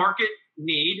does the market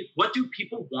need? What do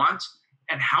people want?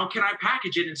 And how can I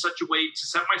package it in such a way to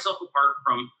set myself apart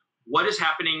from what is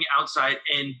happening outside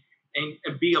and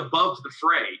be above the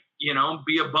fray,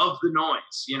 be above the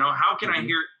noise? How can I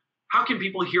hear, how can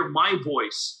people hear my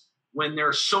voice when there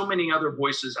are so many other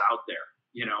voices out there?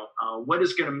 What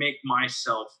is going to make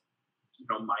myself,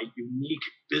 my unique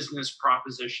business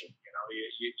proposition?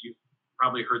 You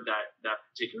probably heard that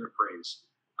particular phrase.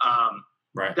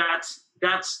 Right. That's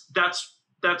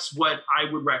what I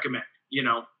would recommend.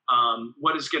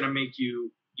 What is going to make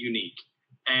you unique,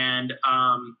 and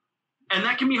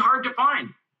that can be hard to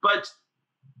find, but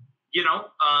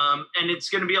and it's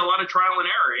going to be a lot of trial and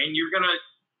error, and you're going to,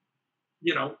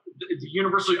 the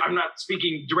universally. I'm not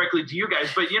speaking directly to you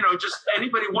guys, but just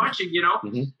anybody watching.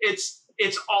 Mm-hmm.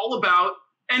 It's all about,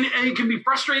 and it can be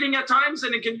frustrating at times,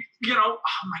 and it can, oh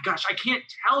my gosh, I can't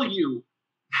tell you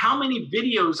how many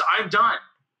videos I've done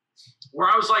where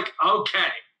I was like,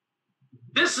 okay,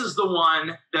 this is the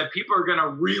one that people are going to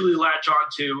really latch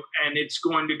onto, and it's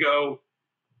going to go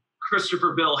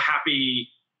Christopher Bill happy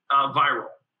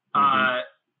viral. Mm-hmm.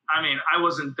 I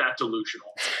wasn't that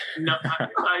delusional. No,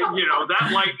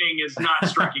 that lightning is not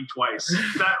striking twice.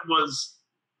 That was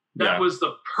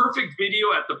the perfect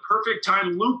video at the perfect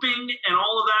time, looping, and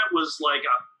all of that was like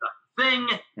a thing.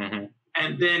 Mm-hmm.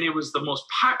 And then it was the most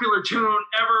popular tune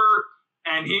ever.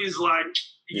 And he's like,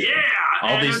 yeah. All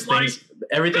and these things, like,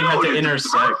 everything had to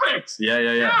intersect. Perfect. Yeah.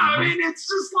 Yeah, it's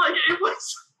just like, it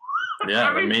was. Yeah,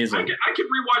 I mean, amazing. I could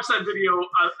rewatch that video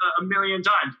a million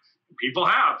times. People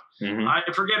have. Mm-hmm. I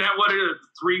forget what it is,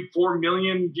 3-4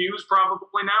 million views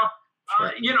probably now.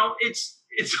 Sure. You know, it's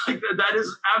like that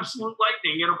is absolute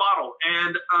lightning in a bottle,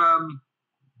 and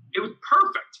it was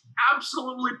perfect,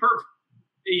 absolutely perfect.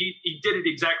 He did it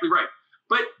exactly right.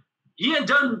 But he had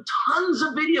done tons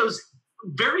of videos,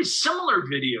 very similar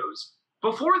videos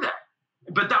before that.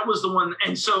 But that was the one.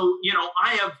 And so, you know,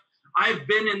 I've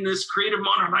been in this creative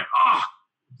mode. I'm like, oh,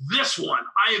 this one.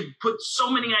 I have put so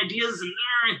many ideas in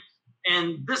there,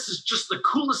 and this is just the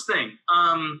coolest thing.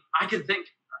 I can think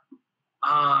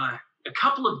a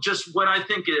couple of just what I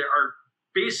think are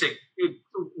basic,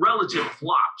 relative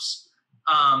flops.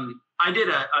 I did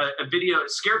a video,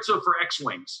 Scherzo for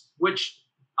X-Wings, which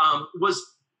was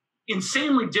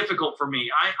insanely difficult for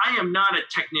me. I am not a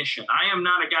technician. I am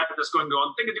not a guy that's going.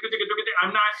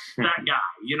 I'm not that guy,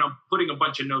 you know, putting a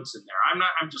bunch of notes in there.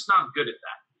 I'm just not good at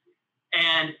that.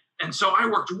 And so I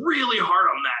worked really hard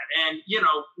on that, and, you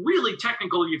know, really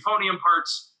technical euphonium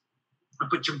parts. I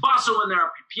put Jimbasso in there, I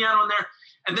put piano in there,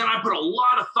 and then I put a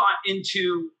lot of thought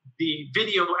into the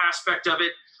video aspect of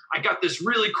it. I got this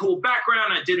really cool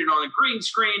background. I did it on a green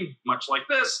screen, much like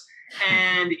this.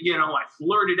 And, you know, I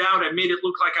blurted out. I made it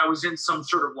look like I was in some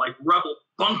sort of like rebel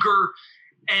bunker.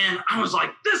 And I was like,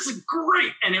 this is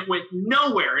great. And it went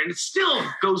nowhere. And it still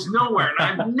goes nowhere. And I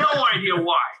have no idea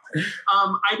why.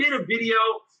 I did a video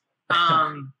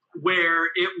where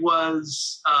it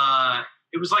was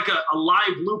like a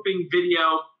live looping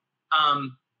video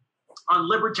on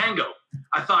Libertango.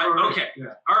 I thought, okay,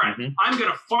 all right, mm-hmm. I'm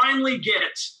going to finally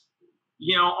get,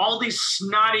 you know, all these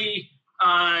snotty,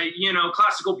 you know,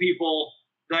 classical people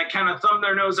that kind of thumb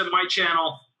their nose at my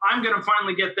channel. I'm going to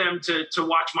finally get them to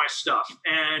watch my stuff.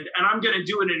 And I'm going to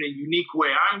do it in a unique way.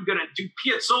 I'm going to do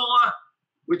Piazzolla,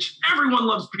 which everyone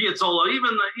loves Piazzolla,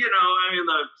 even the, you know, I mean,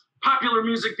 the popular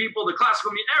music people, the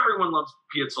classical music, everyone loves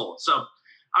Piazzolla. So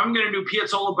I'm going to do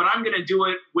Piazzolla, but I'm going to do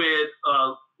it with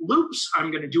loops. I'm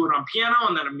going to do it on piano,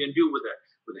 and then I'm going to do it with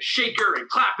a shaker and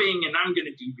clapping, and I'm going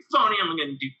to do euphonium, I'm going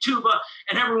to do tuba,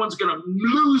 and everyone's going to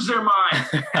lose their mind.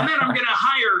 And then I'm going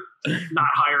to not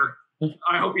hire.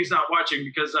 I hope he's not watching,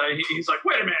 because he's like,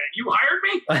 wait a minute, you hired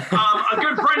me? A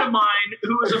good friend of mine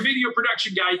who is a video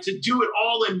production guy to do it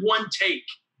all in one take.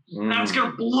 That's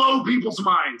going to blow people's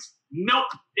minds.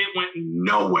 Nope, it went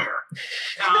nowhere.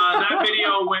 That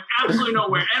video went absolutely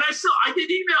nowhere. And I did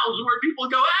emails where people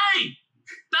go, hey,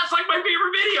 that's like my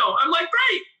favorite video. I'm like,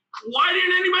 great. Why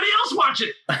didn't anybody else watch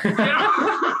it? You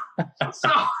know?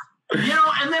 So, you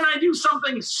know, and then I do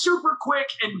something super quick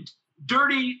and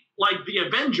dirty like the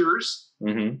Avengers,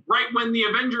 mm-hmm. right when the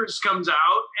Avengers comes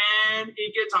out, and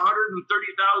it gets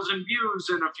 130,000 views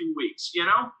in a few weeks, you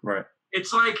know? Right.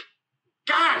 It's like,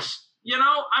 gosh, you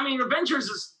know, I mean, Avengers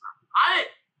is,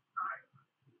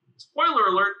 spoiler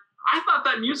alert, I thought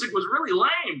that music was really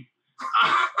lame.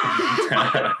 Am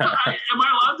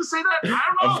I allowed to say that? I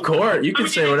don't know. Of course, you can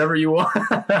say whatever you want.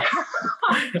 But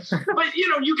you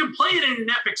know, you can play it in an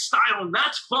epic style, and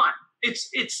that's fun.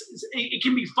 It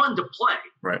can be fun to play.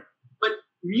 Right. But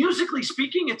musically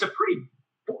speaking, it's a pretty.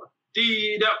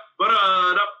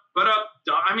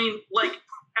 I mean, like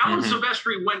Alan mm-hmm.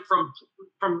 Silvestri went from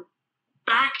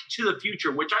Back to the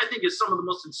Future, which I think is some of the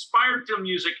most inspired film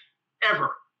music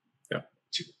ever.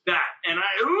 To that, and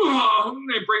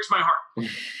it breaks my heart.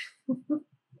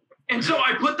 And so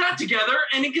I put that together,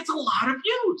 and it gets a lot of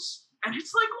views. And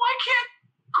it's like, why can't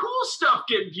cool stuff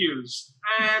get views?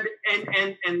 And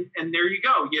there you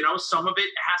go. You know, some of it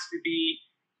has to be,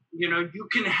 you know, you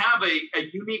can have a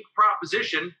unique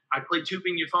proposition. I play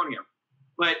tubing euphonium,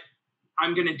 but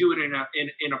I'm going to do it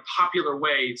in a popular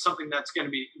way. It's something that's going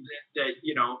to be that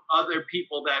you know, other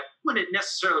people that wouldn't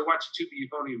necessarily watch a tubing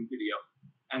euphonium video,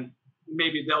 and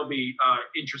maybe they'll be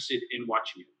interested in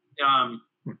watching it.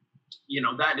 You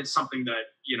know, that is something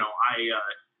that, you know,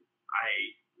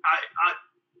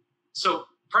 so a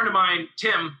friend of mine,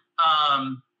 Tim,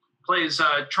 plays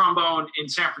trombone in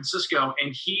San Francisco,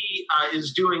 and he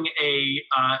is doing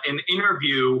an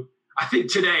interview, I think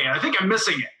today. I think I'm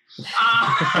missing it.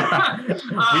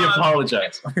 We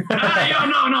apologize.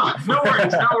 No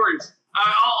worries.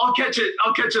 I'll catch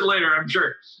it later, I'm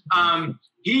sure.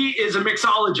 He is a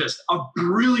mixologist, a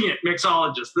brilliant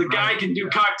mixologist. The guy can do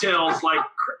cocktails like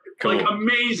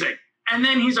amazing. And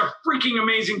then he's a freaking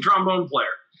amazing trombone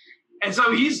player. And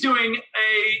so he's doing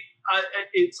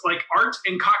it's like art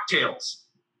and cocktails.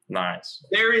 Nice.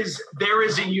 There is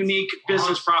a unique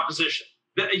business proposition.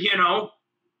 You know,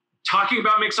 talking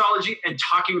about mixology and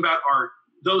talking about art,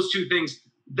 those two things,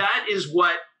 that is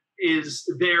what is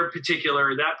that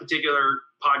particular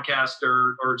podcast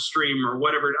or stream or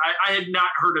whatever. I had not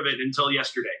heard of it until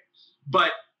yesterday,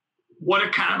 but what a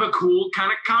kind of a cool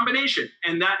kind of combination.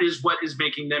 And that is what is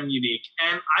making them unique.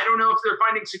 And I don't know if they're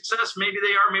finding success. Maybe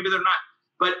they are, maybe they're not,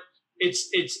 but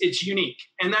it's unique.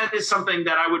 And that is something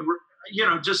that I would,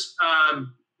 just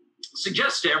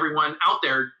suggest to everyone out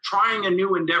there trying a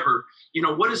new endeavor.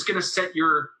 What is going to set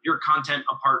your content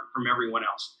apart from everyone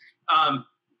else?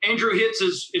 Andrew Hitz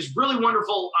is really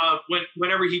wonderful.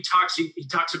 Whenever he talks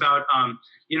about,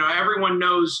 everyone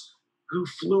knows who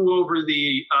flew over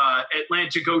the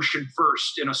Atlantic Ocean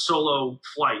first in a solo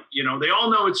flight. They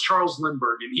all know it's Charles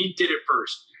Lindbergh, and he did it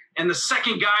first. And the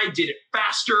second guy did it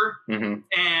faster,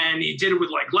 and he did it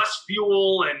with like less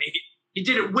fuel, and he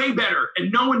did it way better,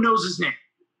 and no one knows his name.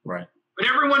 Right. But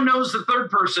everyone knows the third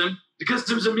person because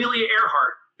it was Amelia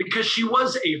Earhart, because she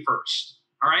was a first.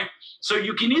 All right. So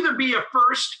you can either be a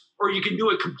first or you can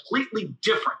do it completely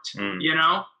different. Do you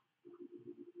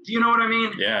know what I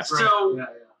mean? Yeah. So, Yeah.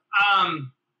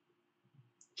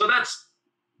 So that's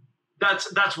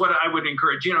what I would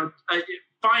encourage.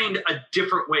 Find a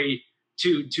different way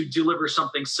to deliver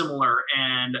something similar,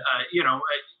 and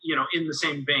in the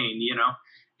same vein.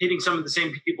 Hitting some of the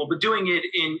same people, but doing it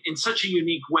in such a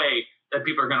unique way that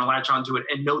people are going to latch onto it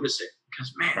and notice it.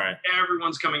 Because man,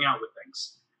 everyone's coming out with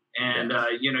things, and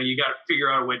you got to figure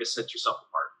out a way to set yourself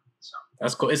apart. So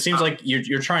that's cool. It seems like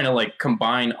you're trying to like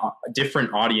combine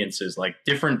different audiences. Like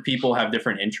different people have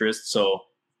different interests, so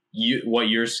what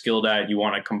you're skilled at, you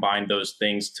want to combine those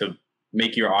things to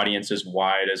make your audience as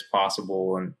wide as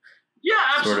possible. And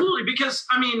yeah, absolutely. Because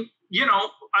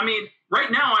right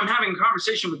now I'm having a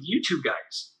conversation with you two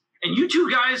guys. And you two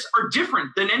guys are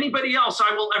different than anybody else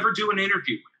I will ever do an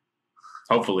interview with.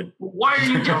 Hopefully. Why are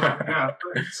you different? No,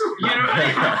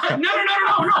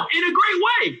 in a great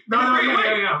way.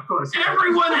 Yeah, of course.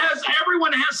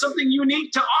 Everyone has something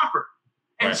unique to offer.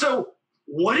 And so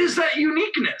what is that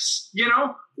uniqueness?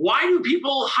 Why do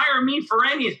people hire me for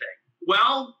anything?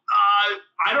 Well,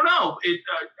 I don't know.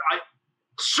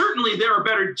 Certainly there are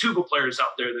better tuba players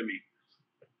out there than me.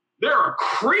 There are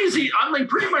pretty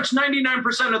much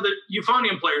 99% of the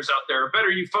euphonium players out there are better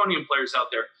euphonium players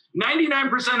out there.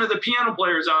 99% of the piano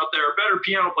players out there are better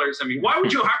piano players than me. Why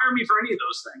would you hire me for any of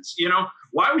those things?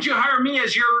 Why would you hire me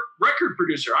as your record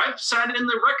producer? I've sat in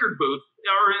the record booth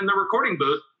or in the recording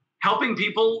booth helping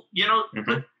people,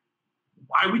 but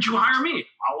why would you hire me?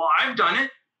 Well, I've done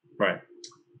it. Right.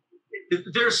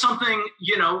 There's something,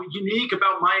 unique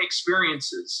about my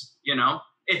experiences,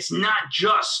 It's not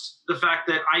just the fact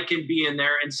that I can be in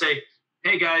there and say,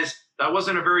 hey guys, that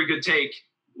wasn't a very good take.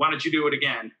 Why don't you do it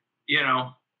again?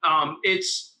 I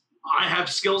have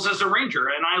skills as a arranger,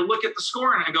 and I look at the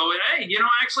score and I go, hey,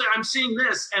 actually I'm seeing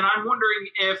this, and I'm wondering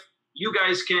if you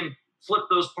guys can flip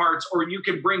those parts, or you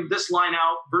can bring this line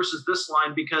out versus this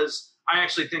line, because I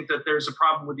actually think that there's a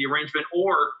problem with the arrangement,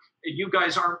 or you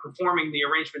guys aren't performing the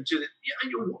arrangement to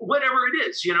whatever it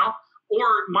is,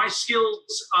 or my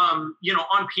skills, on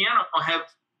piano have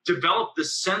developed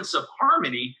this sense of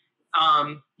harmony,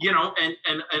 and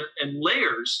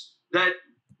layers that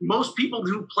most people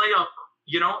who play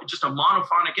just a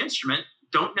monophonic instrument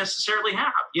don't necessarily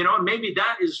have, and maybe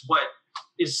that is what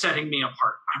is setting me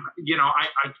apart.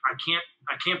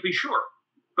 I can't be sure,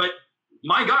 but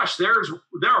my gosh, there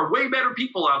are way better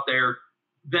people out there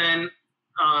than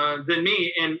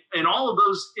me in all of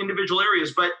those individual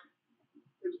areas, but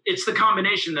it's the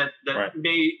combination that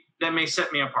may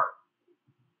set me apart.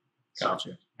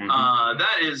 Gotcha.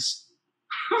 That is.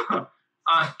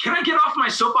 Can I get off my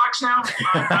soapbox now?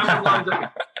 I would love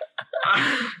to.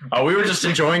 We were just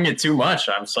enjoying it too much.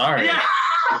 I'm sorry. Yeah.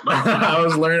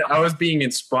 I was being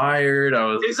inspired.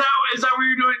 Is that what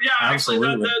you're doing? Yeah, absolutely.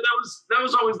 Actually, that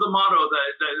was always the motto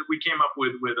that we came up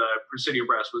with Presidio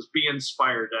Brass, was be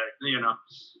inspired.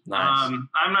 Nice.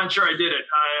 I'm not sure I did it.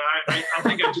 I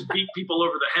think I just beat people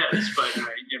over the heads, but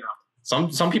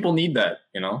Some people need that,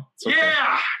 Okay.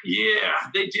 Yeah,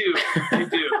 they do. They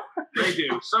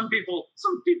do. Some people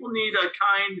need a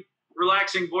kind,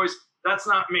 relaxing voice. That's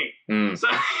not me. So,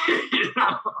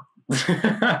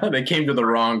 They came to the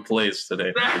wrong place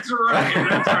today. That's right. You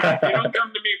don't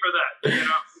come to me for that.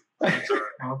 That's all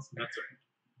right. That's right.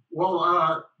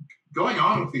 Well, going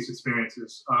on with these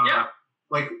experiences,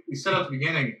 like we said at the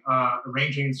beginning,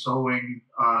 arranging, soloing,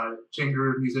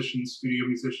 chamber musician, studio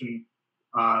musician,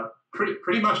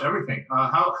 pretty much everything.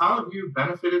 How have you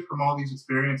benefited from all these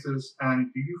experiences,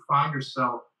 and do you find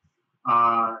yourself,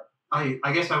 I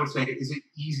guess I would say, is it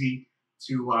easy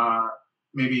to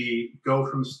maybe go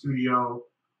from the studio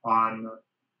on,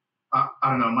 I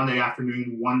don't know, Monday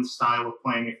afternoon, one style of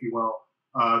playing, if you will,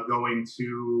 going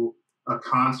to a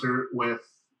concert with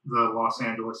the Los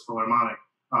Angeles Philharmonic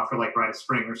for like Rite of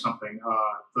Spring or something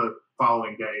the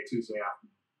following day, Tuesday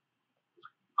afternoon.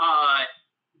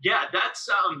 Yeah, that's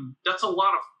a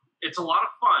lot of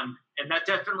fun, and that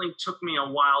definitely took me a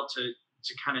while to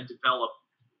kind of develop.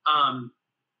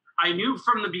 I knew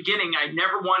from the beginning I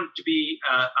never wanted to be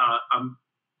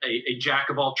a jack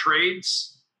of all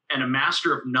trades and a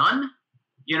master of none.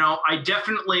 You know, I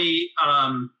definitely,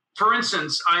 for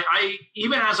instance, I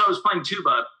even as I was playing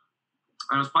tuba,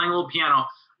 I was playing a little piano.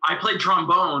 I played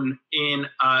trombone in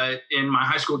my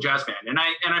high school jazz band, and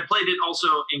I played it also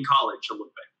in college a little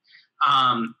bit.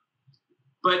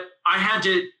 But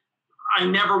I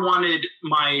never wanted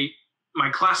my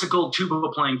classical tuba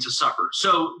playing to suffer.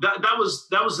 So that was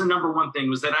the number one thing,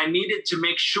 was that I needed to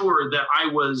make sure that I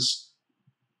was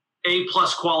A+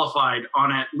 qualified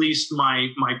on at least my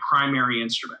primary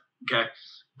instrument. Okay.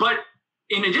 But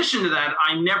in addition to that,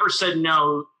 I never said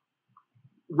no.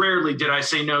 Rarely did I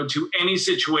say no to any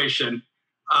situation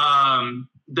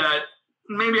that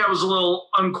maybe I was a little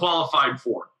unqualified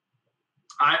for.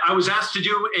 I was asked to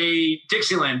do a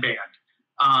Dixieland band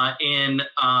in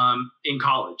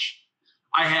college.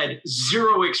 I had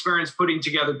zero experience putting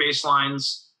together bass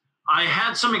lines. I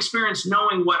had some experience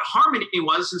knowing what harmony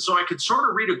was, and so I could sort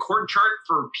of read a chord chart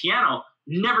for piano.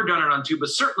 Never done it on tuba,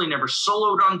 certainly never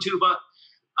soloed on tuba.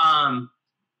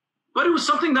 But it was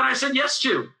something that I said yes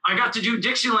to. I got to do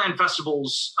Dixieland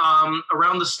festivals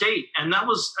around the state, and that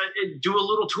was do a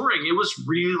little touring. It was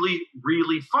really,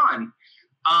 really fun.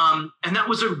 And that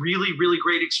was a really, really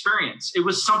great experience. It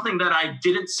was something that I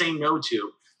didn't say no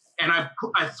to. And I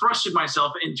thrusted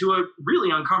myself into a really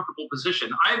uncomfortable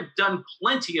position. I've done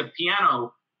plenty of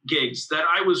piano gigs that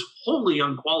I was wholly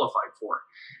unqualified for.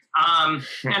 And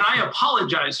I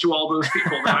apologize to all those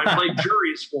people that I played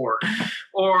juries for,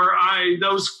 or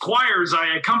those choirs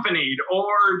I accompanied,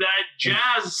 or that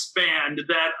jazz band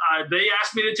that they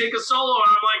asked me to take a solo, and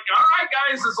I'm like, all right,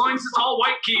 guys, as long as it's all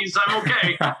white keys, I'm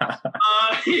okay.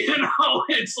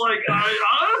 It's like,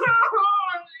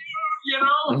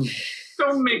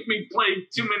 don't make me play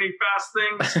too many fast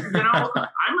things.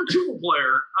 I'm a tuba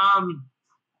player.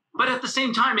 But at the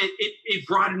same time, it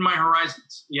broadened my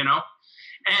horizons,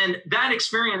 And that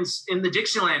experience in the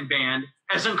Dixieland band,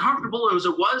 as uncomfortable as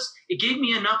it was, it gave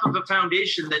me enough of a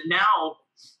foundation that now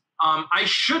I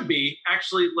should be,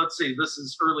 actually, let's see, this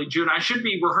is early June, I should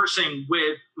be rehearsing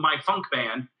with my funk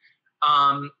band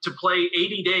to play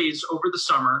 80 days over the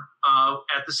summer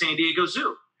at the San Diego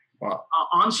Zoo. Wow.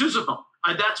 On sousaphone.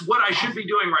 That's what I should be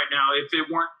doing right now if it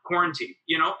weren't quarantine,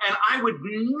 and I would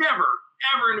never,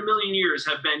 ever in a million years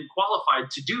have been qualified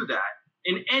to do that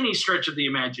in any stretch of the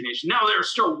imagination. Now, there are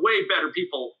still way better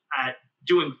people at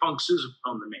doing funk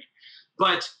sousaphone than me.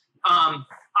 But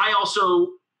I also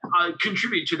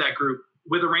contribute to that group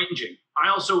with arranging. I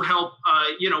also help,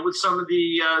 with some of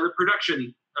the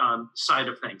production side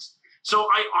of things. So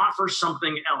I offer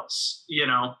something else,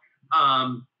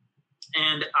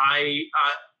 and I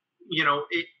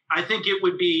think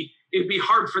it'd be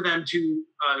hard for them to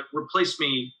replace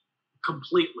me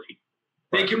completely.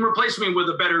 They can replace me with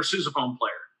a better sousaphone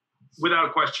player, without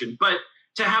a question. But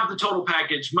to have the total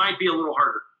package might be a little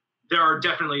harder. There are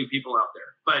definitely people out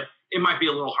there, but it might be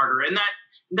a little harder, and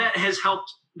that has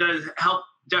helped. That has helped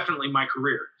definitely my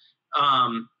career.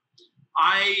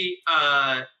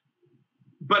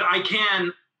 But I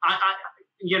can.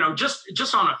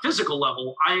 Just on a physical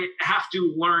level, I have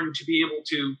to learn to be able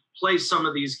to play some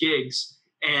of these gigs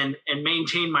and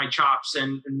maintain my chops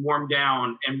and warm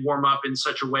down and warm up in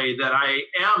such a way that I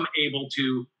am able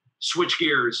to switch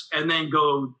gears and then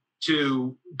go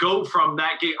from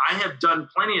that gig. I have done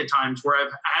plenty of times where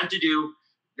I've had to do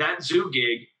that zoo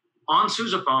gig on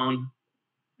sousaphone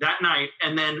that night,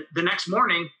 and then the next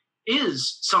morning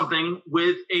is something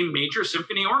with a major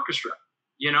symphony orchestra.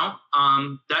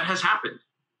 That has happened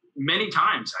many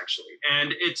times, actually,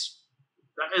 and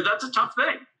that's a tough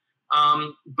thing.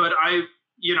 But a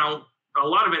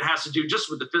lot of it has to do just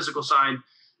with the physical side,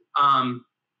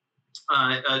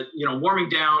 warming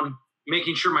down,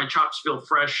 making sure my chops feel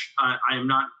fresh. I am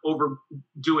not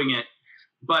overdoing it,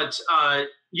 but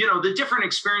the different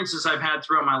experiences I've had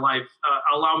throughout my life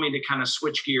allow me to kind of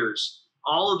switch gears.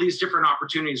 All of these different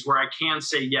opportunities where I can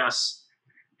say yes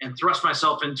and thrust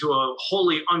myself into a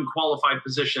wholly unqualified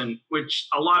position, which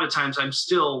a lot of times I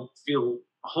still feel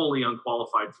wholly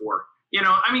unqualified for.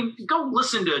 Go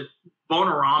listen to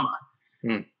Bonorama,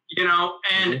 and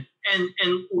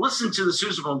listen to the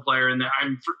sousaphone player. And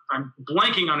I'm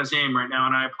blanking on his name right now,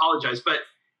 and I apologize. But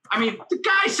I mean, the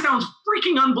guy sounds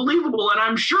freaking unbelievable, and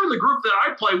I'm sure the group that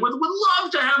I play with would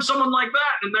love to have someone like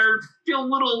that, and they feel a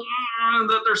little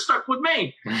that they're stuck with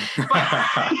me. But,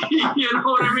 you know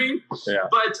what I mean? Yeah.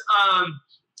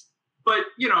 But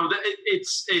you know,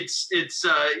 it's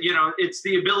you know, it's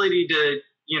the ability to,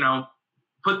 you know,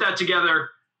 put that together,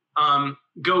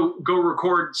 go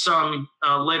record some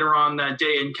later on that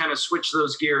day, and kind of switch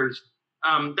those gears.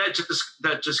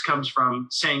 That just comes from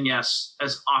saying yes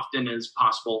as often as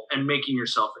possible and making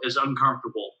yourself as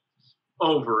uncomfortable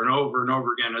over and over and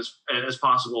over again as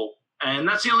possible. And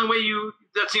that's the only way you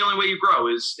grow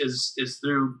is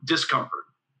through discomfort.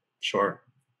 Sure.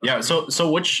 Yeah. So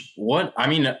what I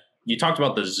mean, you talked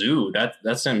about the zoo.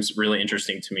 That seems really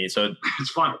interesting to me. So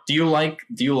it's fun. Do you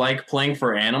like playing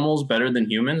for animals better than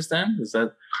humans then? Is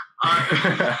that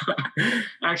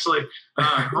actually,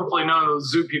 hopefully none of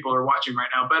those zoo people are watching right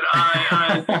now, but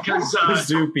because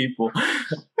zoo people,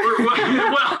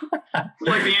 well,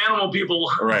 like the animal people,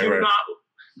 right.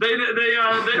 They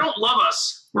don't love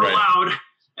us. We're Right. loud,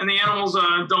 and the animals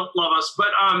don't love us. But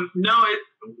no,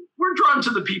 we're drawn to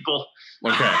the people.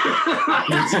 Okay.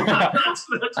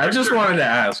 That's I just wanted to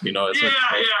ask, you know. It's yeah.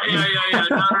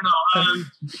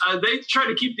 No. They try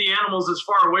to keep the animals as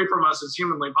far away from us as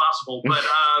humanly possible, but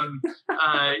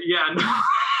yeah. No.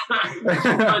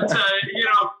 But you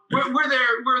know, we're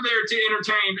there to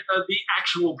entertain the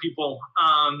actual people,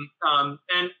 and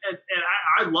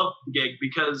I love the gig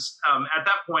because at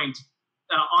that point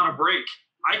on a break,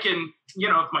 I can, you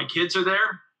know, if my kids are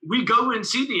there, we go and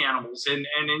see the animals and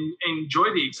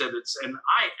enjoy the exhibits. And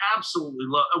I absolutely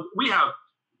love, we have,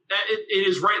 it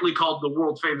is rightly called the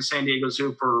world famous San Diego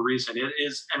Zoo for a reason. It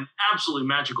is an absolutely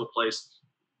magical place.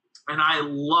 And I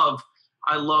love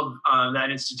that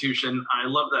institution. I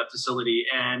love that facility.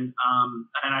 And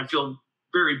I feel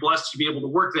very blessed to be able to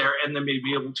work there and then maybe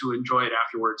be able to enjoy it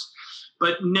afterwards.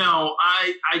 But no,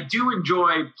 I do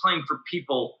enjoy playing for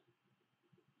people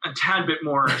a tad bit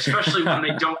more, especially when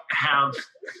they don't have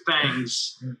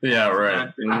fangs. Yeah,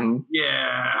 right.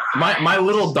 Yeah. My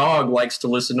little dog likes to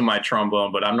listen to my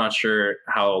trombone, but I'm not sure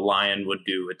how a lion would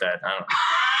do with that.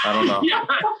 I don't know. Yeah.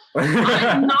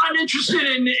 I'm not interested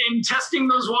in testing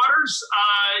those waters.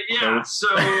 Yeah. So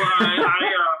I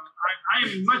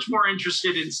am much more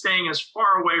interested in staying as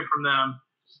far away from them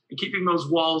and keeping those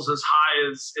walls as high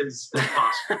as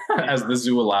possible. As the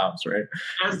zoo allows, right?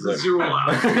 As the zoo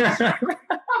allows.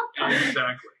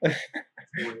 Exactly.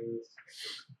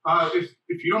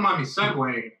 If you don't mind me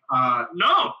segueing,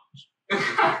 no.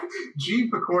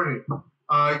 Gene Picorni,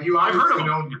 you I've heard of obviously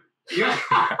know him. Yeah,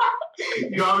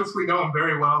 you obviously know him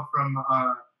very well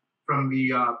from the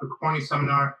Picorni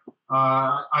seminar.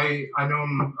 I know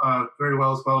him very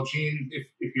well as well. Gene,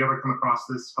 if you ever come across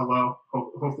this, hello.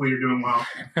 Hopefully you're doing well.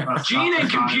 Gene and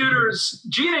computers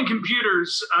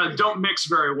don't mix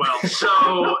very well.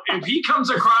 So if he comes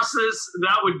across this,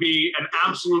 that would be an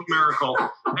absolute miracle.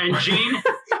 And Gene,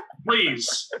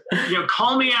 please, you know,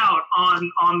 call me out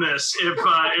on this if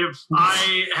I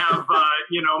have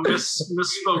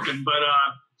misspoken. But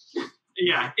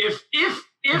yeah, if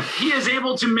he is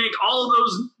able to make all of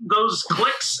those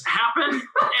clicks happen,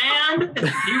 and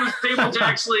he was able to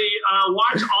actually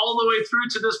watch all the way through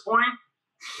to this point,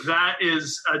 that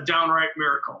is a downright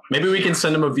miracle. Maybe we can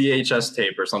send him a VHS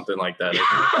tape or something like that.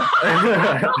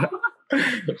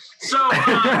 So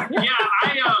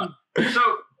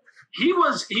so he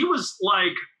was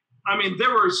like, I mean,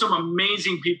 there were some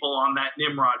amazing people on that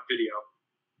Nimrod video,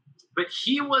 but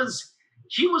he was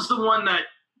the one that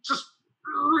just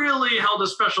really held a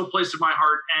special place in my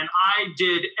heart, and I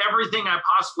did everything I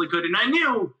possibly could. And I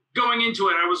knew going into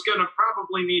it, I was going to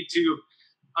probably need to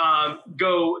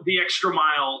go the extra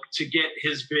mile to get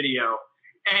his video.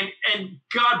 And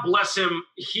God bless him,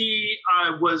 he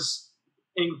was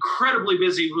incredibly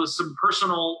busy with some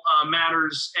personal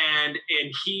matters, and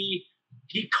he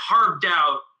carved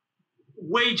out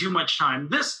way too much time.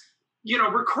 This, you know,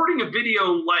 recording a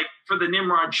video like for the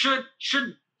Nimrod should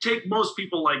take most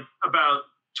people like about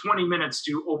 20 minutes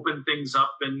to open things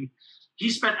up, and he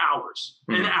spent hours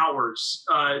and hours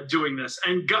doing this.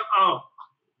 And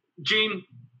Gene,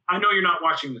 I know you're not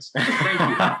watching this. Thank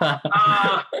you.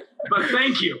 But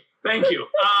thank you.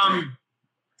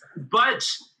 But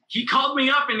he called me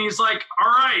up and he's like,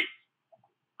 all right,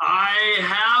 I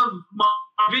have my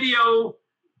video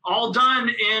all done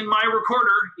in my recorder.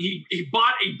 He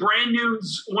bought a brand new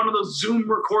one of those Zoom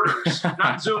recorders,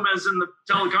 not Zoom as in the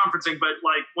teleconferencing, but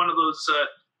like one of those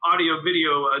audio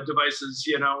video devices,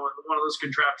 you know, one of those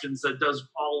contraptions that does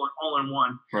all in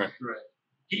one. Right.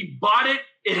 He bought it.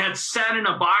 It had sat in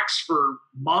a box for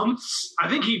months. I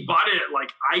think he bought it at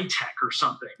like iTech or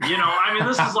something. You know, I mean,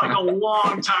 this is like a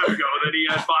long time ago that he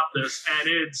had bought this, and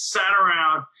it sat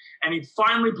around, and he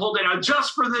finally pulled it out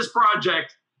just for this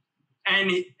project.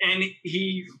 And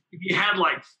he had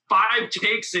like 5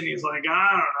 takes, and he's like,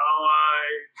 I don't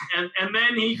know. And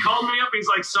then he called me up. He's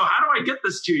like, so how do I get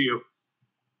this to you?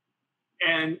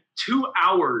 And 2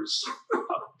 hours of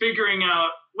figuring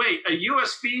out, wait, a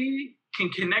USB can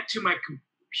connect to my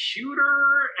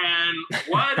computer, and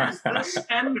what is this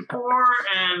end for?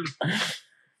 And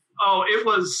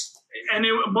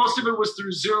most of it was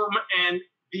through Zoom, and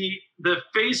the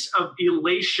face of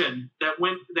elation that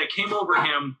came over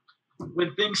him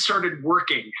when things started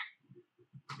working.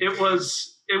 It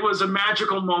was a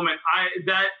magical moment.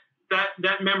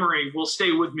 That memory will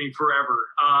stay with me forever.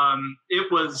 I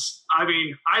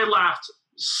laughed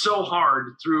so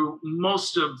hard through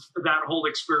most of that whole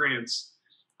experience.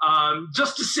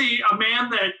 Just to see a man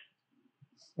that,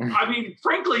 I mean,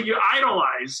 frankly, you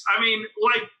idolize. I mean,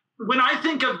 like, when I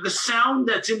think of the sound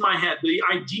that's in my head, the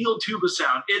ideal tuba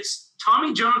sound, it's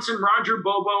Tommy Johnson, Roger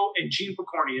Bobo, and Gene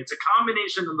Pokorny. It's a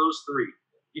combination of those 3,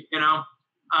 you know?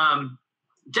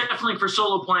 Definitely for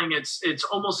solo playing, it's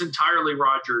almost entirely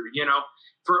Roger, you know?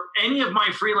 For any of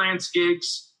my freelance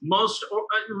gigs, most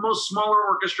smaller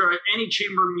orchestra, any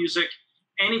chamber music,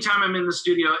 anytime I'm in the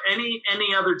studio, any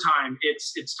other time,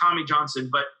 it's Tommy Johnson.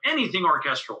 But anything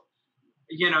orchestral,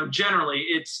 you know, generally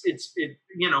it's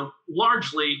you know,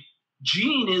 largely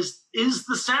Gene is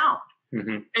the sound.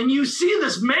 Mm-hmm. And you see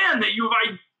this man that you've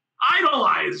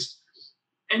idolized,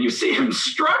 and you see him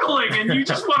struggling, and you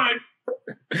just want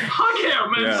to hug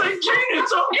him and say, Gene,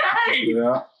 it's okay.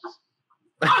 Yeah.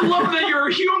 I love that you're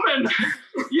a human,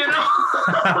 you know?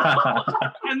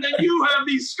 And then you have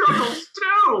these struggles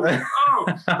too. Oh,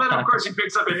 then of course he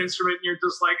picks up an instrument and you're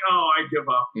just like, oh, I give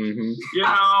up. Mm-hmm. You know,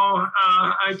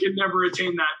 I could never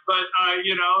attain that. But,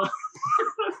 you know,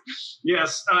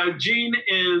 yes, Gene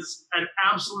is an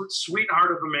absolute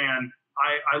sweetheart of a man.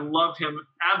 I love him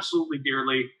absolutely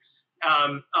dearly.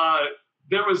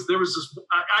 There was this,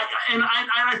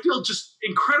 I feel just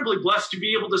incredibly blessed to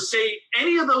be able to say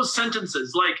any of those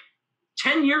sentences. Like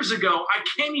 10 years ago, I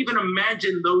can't even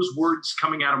imagine those words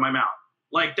coming out of my mouth.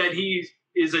 Like that he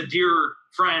is a dear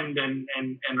friend and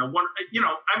a one, you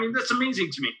know, I mean, that's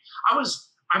amazing to me. I was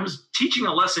teaching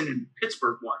a lesson in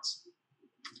Pittsburgh once,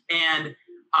 and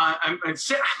I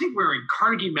think we were in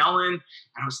Carnegie Mellon,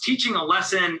 and I was teaching a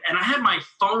lesson, and I had my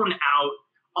phone out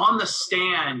on the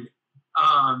stand,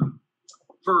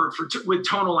 with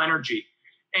tonal energy,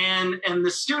 and the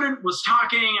student was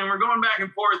talking, and we're going back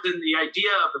and forth, and the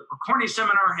idea of the Pokorny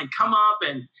seminar had come up,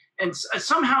 and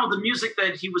somehow the music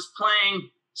that he was playing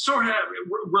sort of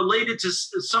related to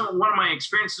one of my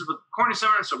experiences with the Pokorny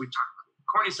seminar. So we talked about the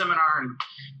Pokorny seminar, and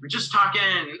we're just talking,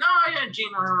 and oh yeah,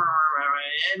 Gene,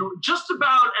 and just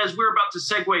about as we're about to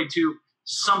segue to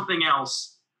something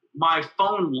else, my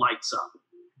phone lights up,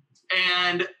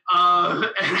 and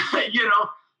you know.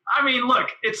 I mean, look,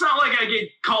 it's not like I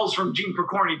get calls from Gene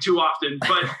Pokorny too often,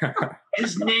 but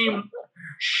his name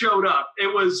showed up.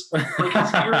 It was like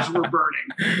his ears were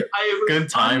burning. It was good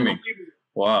timing.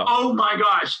 Wow. Oh my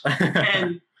gosh.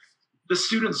 And the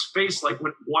student's face like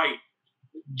went white,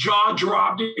 jaw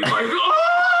dropped, like,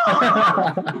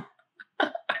 oh!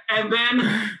 And then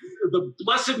the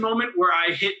blessed moment where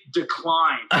I hit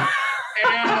decline.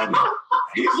 And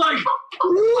he's like,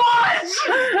 what?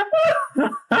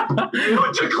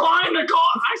 You declined to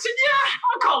call? I said, yeah,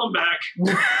 I'll call him back.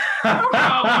 No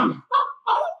problem.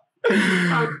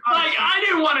 I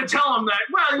didn't want to tell him that.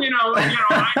 Well, you know,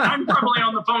 I'm probably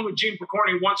on the phone with Gene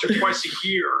Pokorny once or twice a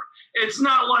year. It's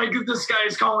not like this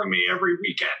guy's calling me every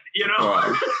weekend, you know.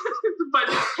 Wow. But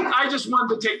I just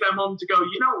wanted to take that moment to go,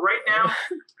 you know, right now,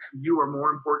 you are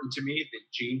more important to me than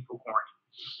Gene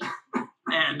Pokorny.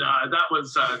 And it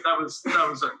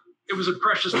was a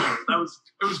precious moment. It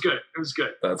was good. It was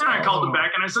good. That's and I called him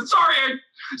back and I said, sorry, I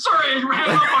ran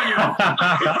up on you.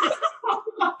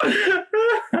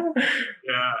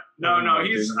 Yeah. No,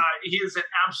 he is an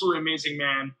absolutely amazing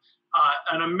man,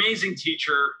 an amazing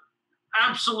teacher.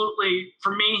 Absolutely,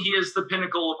 for me, he is the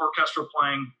pinnacle of orchestral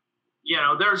playing. You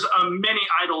know, there's many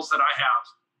idols that I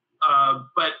have,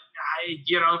 but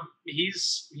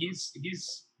he's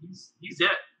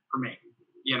it for me.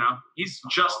 You know, he's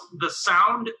just the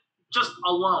sound, just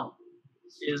alone,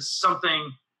 is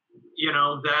something, you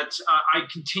know, that I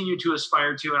continue to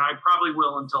aspire to, and I probably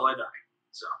will until I die.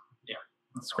 So, yeah,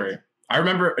 that's great. I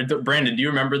remember, Brandon, do you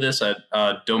remember this at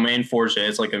Domaine Forge?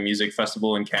 It's like a music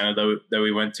festival in Canada that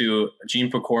we went to. Gene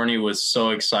Pokorny was so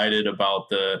excited about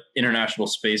the International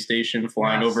Space Station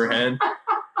flying overhead.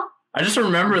 I just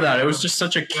remember that. It was just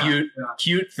such a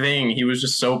cute thing. He was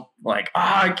just so like,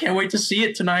 I can't wait to see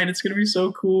it tonight. It's going to be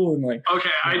so cool. And like, okay,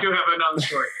 I do have another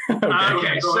story.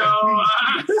 Okay.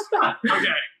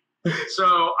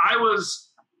 So I was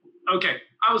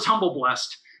humble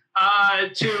blessed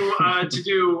to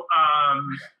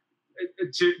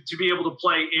be able to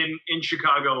play in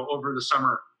Chicago over the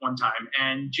summer one time.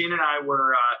 And Gene and I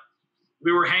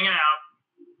we were hanging out,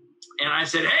 and I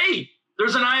said, hey,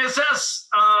 there's an ISS.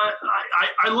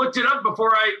 I looked it up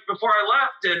before I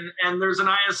left, and there's an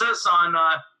ISS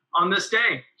on this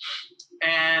day.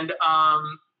 And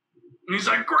he's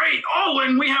like, great. Oh,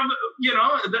 and we have the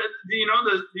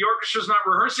orchestra's not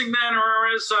rehearsing then,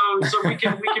 or so we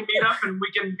can meet up and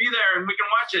we can be there and we can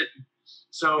watch it.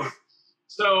 So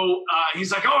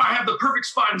he's like, oh, I have the perfect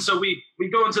spot. And so we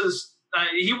go into this.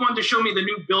 He wanted to show me the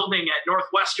new building at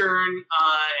Northwestern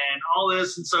and all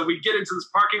this. And so we get into this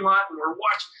parking lot and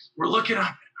we're looking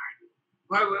up.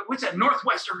 What's that?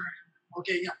 Northwestern.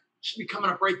 Okay, yeah, should be coming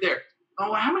up right there.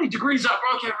 Oh, how many degrees up?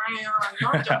 Okay,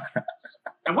 right.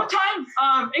 And what time?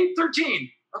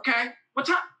 8:13. Okay. What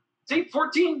time? It's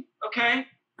 8:14. Okay.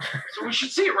 So we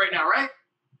should see it right now, right?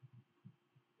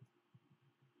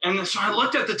 And so I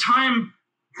looked at the time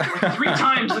like 3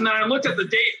 times, and then I looked at the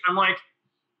date, and I'm like,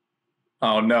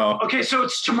 oh no. Okay, so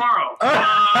it's tomorrow.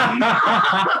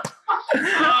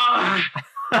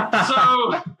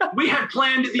 So we had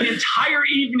planned the entire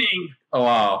evening. Oh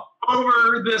wow.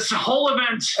 Over this whole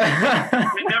event.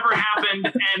 It never happened,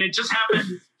 and it just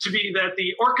happened to be that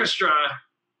the orchestra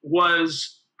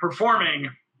was performing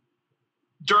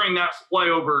during that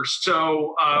flyover,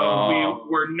 so we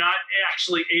were not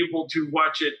actually able to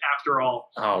watch it after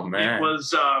all. Oh man. It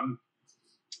was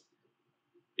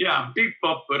beep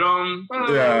up but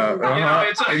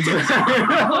it's like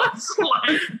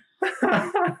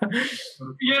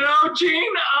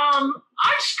Gene,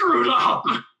 I screwed up.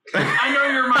 I know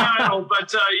you're my idol,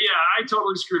 but I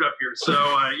totally screwed up here. So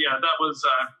that was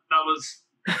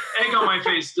egg on my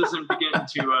face doesn't begin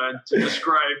to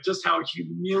describe just how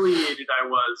humiliated I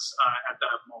was at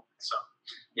that moment. So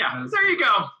there you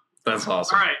go. That's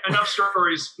awesome. All right, enough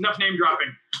stories, enough name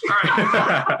dropping. All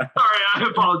right, sorry, I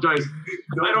apologize.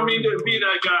 I don't mean to be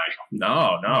that guy.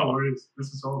 No.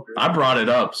 This is all good. I brought it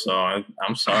up, so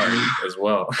I'm sorry as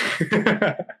well.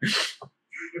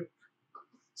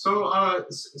 So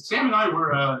Sam and I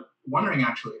were wondering,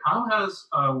 actually, how has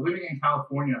living in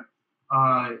California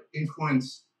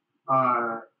influenced,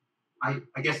 I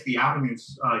guess, the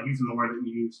avenues, using the word that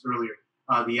you used earlier,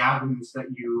 the avenues that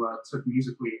you took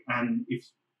musically, and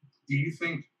do you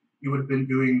think you would have been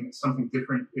doing something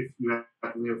different if you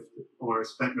had lived or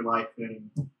spent your life in,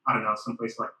 I don't know,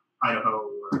 someplace like Idaho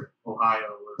or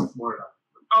Ohio or Florida?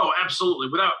 Oh, absolutely,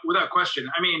 without question.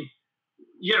 I mean,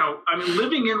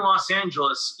 living in Los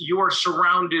Angeles, you are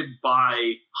surrounded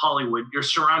by Hollywood. You're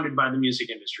surrounded by the music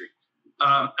industry,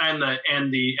 and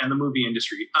the movie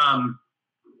industry.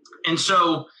 And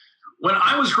so when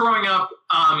I was growing up,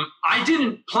 I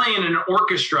didn't play in an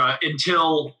orchestra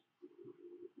until,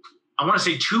 I want to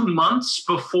say, 2 months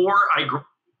before I graduated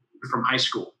from high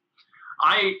school.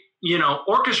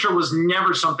 Orchestra was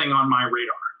never something on my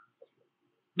radar.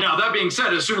 Now, that being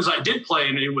said, as soon as I did play,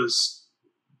 and it was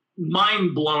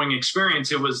mind-blowing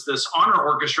experience. It was this honor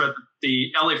orchestra that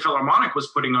the LA Philharmonic was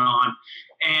putting on.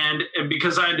 And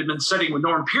because I had been studying with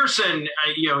Norm Pearson,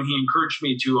 he encouraged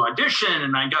me to audition,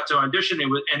 and I got to audition. It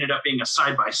ended up being a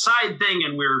side-by-side thing,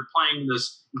 and we were playing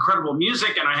this incredible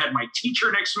music, and I had my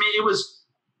teacher next to me. It was,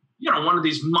 one of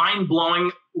these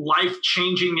mind-blowing,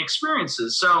 life-changing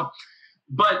experiences. So,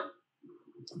 but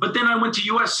then I went to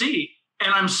USC,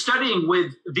 and I'm studying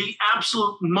with the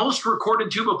absolute most recorded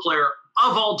tuba player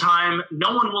of all time.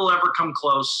 No one will ever come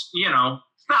close,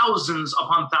 thousands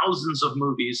upon thousands of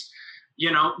movies.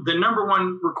 The number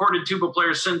one recorded tuba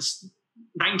player since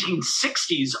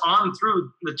 1960s on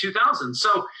through the 2000s.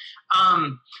 So,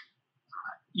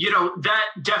 that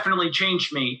definitely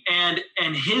changed me, and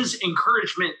his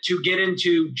encouragement to get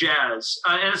into jazz,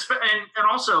 and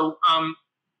also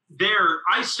there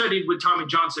I studied with Tommy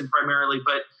Johnson primarily,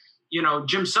 but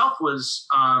Jim Self was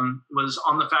on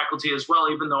the faculty as well,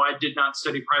 even though I did not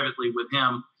study privately with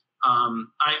him.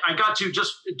 I got to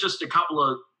just a couple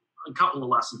of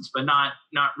lessons, but not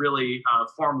really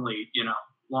formally,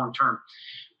 long term.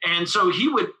 And so he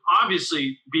would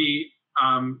obviously be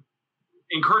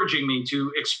encouraging me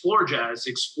to explore jazz,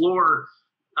 explore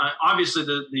obviously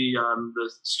the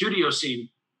studio scene,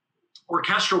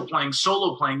 orchestral playing,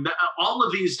 solo playing, all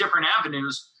of these different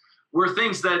avenues were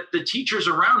things that the teachers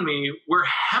around me were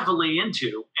heavily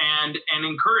into and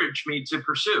encouraged me to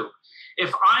pursue.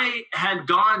 If I had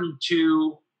gone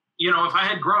to, if I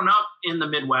had grown up in the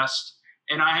Midwest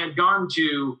and I had gone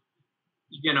to,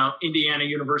 Indiana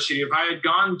University, if I had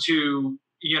gone to,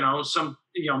 some,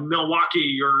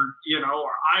 Milwaukee or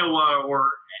Iowa or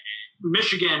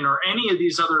Michigan or any of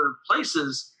these other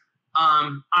places,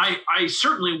 I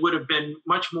certainly would have been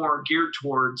much more geared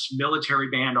towards military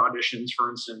band auditions, for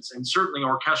instance, and certainly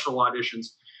orchestral auditions.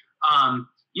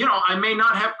 I may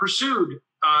not have pursued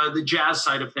the jazz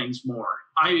side of things more.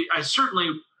 I certainly,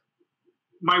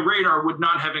 my radar would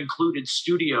not have included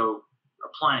studio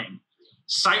playing.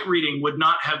 Sight reading would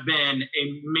not have been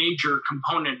a major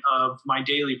component of my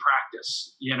daily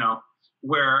practice,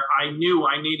 where I knew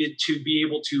I needed to be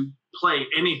able to play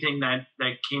anything that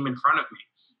came in front of me.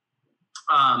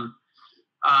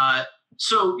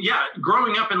 So yeah,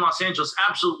 growing up in Los Angeles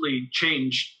absolutely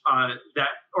changed that,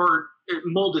 or it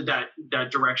molded that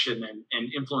direction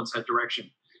and influenced that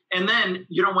direction. And then,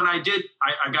 when I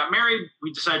got married,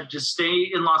 we decided to stay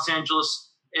in Los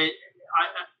Angeles.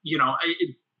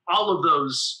 All of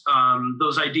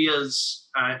those ideas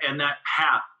and that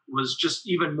path was just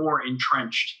even more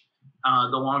entrenched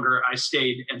the longer I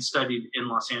stayed and studied in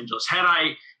Los Angeles. Had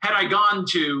I gone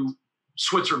to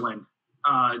Switzerland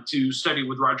to study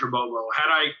with Roger Bobo, had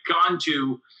I gone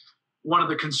to one of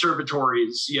the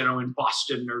conservatories, in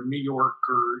Boston or New York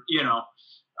or,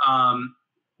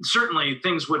 certainly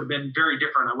things would have been very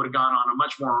different. I would have gone on a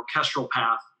much more orchestral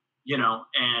path,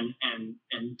 and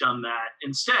done that.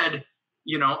 Instead,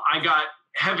 I got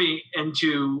heavy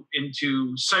into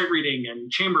sight reading and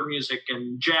chamber music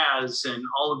and jazz and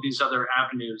all of these other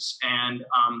avenues, and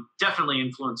definitely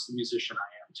influenced the musician I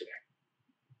am today.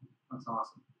 That's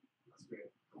awesome. That's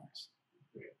great. Thanks.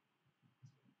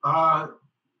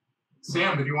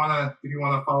 Sam, did you want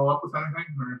to follow up with anything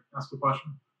or ask a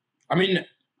question? I mean,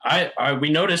 we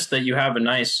noticed that you have a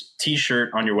nice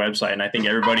T-shirt on your website, and I think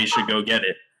everybody should go get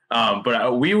it.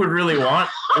 But we would really want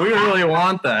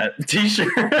that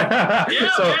T-shirt. Yeah,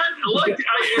 so, man. Look,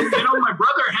 my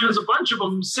brother has a bunch of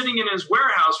them sitting in his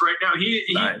warehouse right now.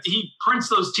 He prints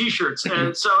those T-shirts,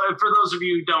 and so for those of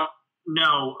you who don't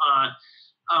know,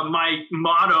 my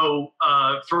motto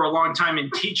for a long time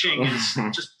in teaching is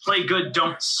just play good,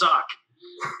 don't suck,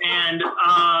 and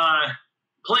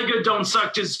play good, don't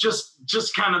suck is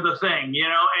just kind of the thing,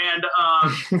 and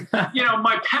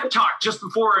my pep talk just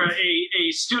before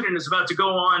a student is about to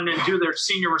go on and do their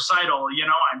senior recital,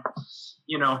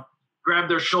 I grab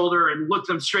their shoulder and look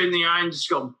them straight in the eye and just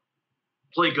go,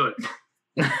 play good,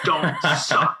 don't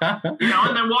suck,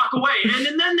 and then walk away,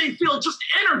 and then they feel just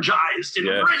energized and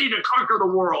ready to conquer the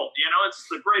world. It's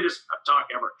the greatest pep talk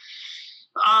ever.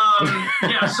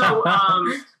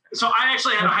 So I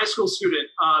actually had a high school student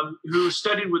who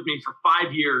studied with me for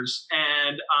 5 years,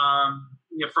 and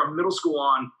from middle school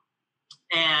on,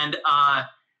 and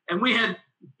we had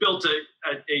built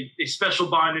a special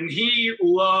bond, and he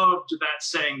loved that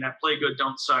saying, that play good,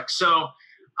 don't suck. So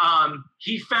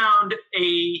he found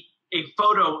a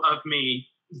photo of me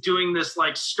doing this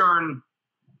like stern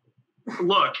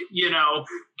look,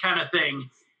 kind of thing.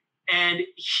 And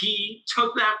he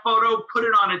took that photo, put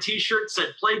it on a T-shirt,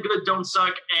 said "Play good, don't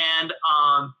suck," and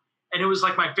it was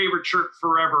like my favorite shirt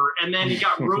forever. And then it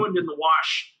got ruined in the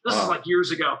wash. This is like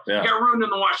years ago. Yeah. It got ruined in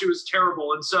the wash. It was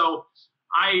terrible, and so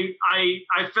I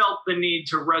felt the need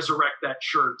to resurrect that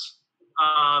shirt.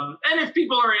 And if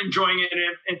people are enjoying it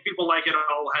and people like it,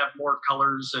 I'll have more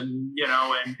colors and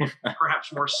and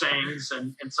perhaps more sayings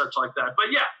and such like that.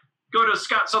 But yeah. Go to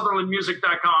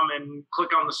scottsutherlandmusic.com and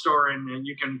click on the store, and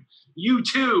you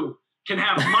too can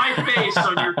have my face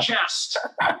on your chest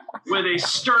with a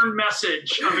stern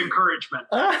message of encouragement.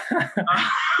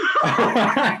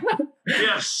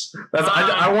 Yes.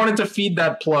 I wanted to feed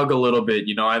that plug a little bit.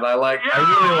 I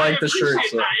really like the shirt.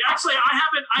 So. That. Actually,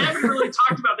 I haven't really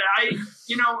talked about that.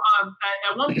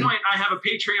 At one point I have a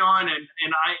Patreon, and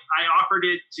I offered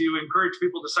it to encourage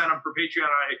people to sign up for Patreon.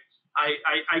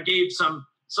 I gave some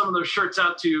of those shirts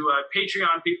out to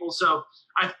Patreon people. So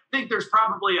I think there's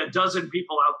probably a dozen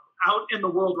people out in the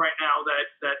world right now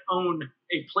that own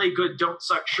a Play Good, Don't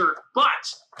Suck shirt.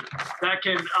 But that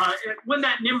can, when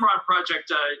that Nimrod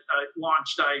project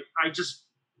launched, I just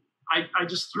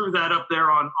threw that up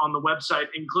there on the website,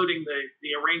 including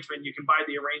the arrangement. You can buy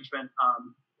the arrangement.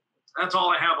 That's all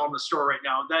I have on the store right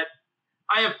now. That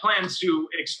I have plans to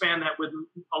expand that with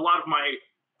a lot of my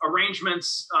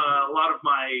arrangements, a lot of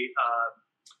my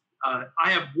I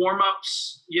have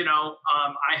warm-ups,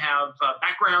 I have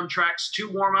background tracks to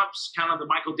warm-ups, kind of the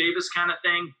Michael Davis kind of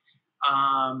thing,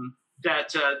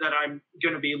 that I'm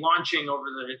going to be launching over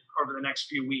the next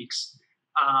few weeks.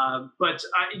 But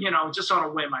just on a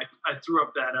whim, I threw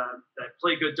up that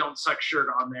Play Good, Don't Suck shirt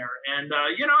on there. And,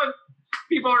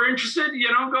 people are interested,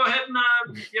 go ahead and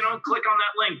click on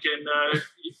that link, and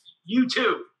you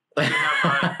too can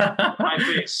have my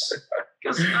face.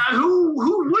 Because who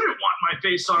wouldn't want my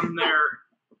face on their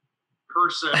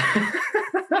person?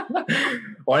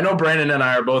 Well, I know Brandon and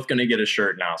I are both going to get a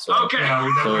shirt now. So okay, yeah,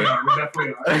 we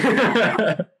definitely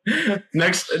are.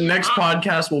 next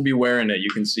podcast we'll be wearing it. You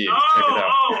can see it. Check it out.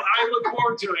 I look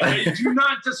forward to it. Do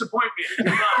not disappoint me.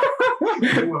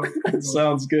 Do not.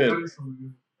 Sounds good.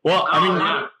 Well, I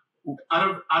mean,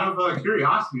 out of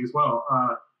curiosity as well,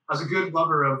 as a good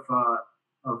lover of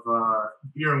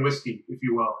beer and whiskey, if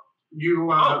you will,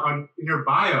 you in your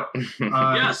bio,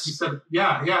 yes, you said,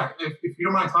 yeah. If you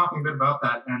don't mind talking a bit about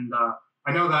that, and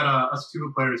I know that us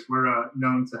tuba players were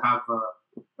known to have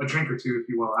a drink or two, if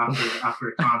you will, after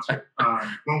a concert.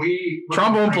 When we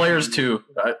trombone players too.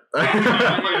 In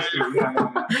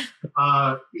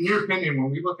your opinion,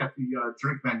 when we look at the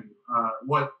drink menu,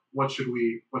 what should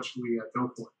we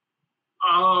go for?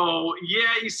 Oh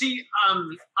yeah, you see,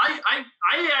 I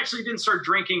actually didn't start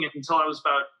drinking it until I was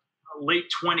about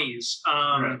late 20s,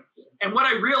 Right. And what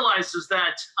I realized is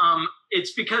that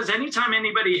it's because anytime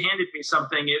anybody handed me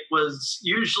something, it was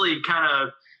usually kind of,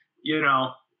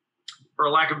 for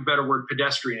lack of a better word,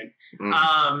 pedestrian. It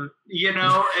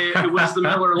was the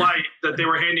Miller Lite that they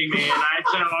were handing me, and I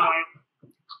said,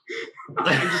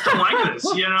 I just don't like this,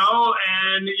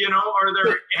 and, or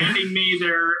they're handing me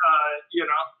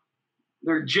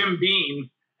their Jim Beam,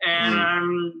 and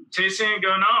I'm tasting it and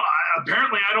go, no,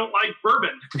 apparently I don't like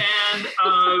bourbon, and,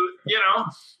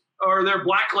 or their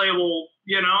Black Label,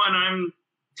 and I'm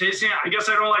tasting it, I guess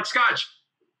I don't like Scotch.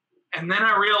 And then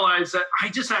I realized that I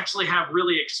just actually have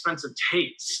really expensive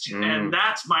taste, and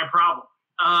that's my problem.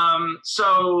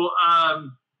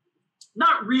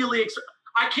 Not really,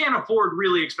 I can't afford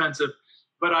really expensive,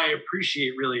 but I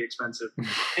appreciate really expensive.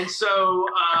 And so,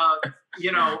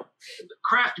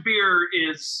 craft beer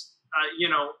is,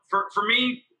 for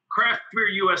me, Craft Beer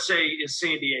USA is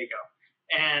San Diego.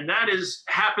 And that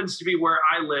happens to be where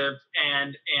I live.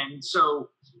 And so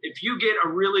if you get a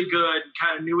really good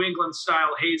kind of New England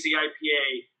style hazy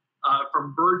IPA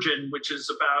from Virgin, which is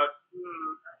about,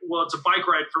 it's a bike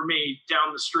ride for me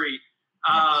down the street.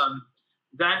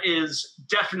 That is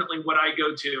definitely what I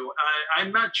go to.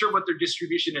 I'm not sure what their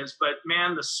distribution is, but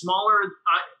man, the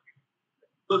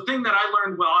thing that I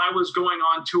learned while I was going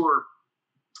on tour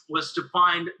was to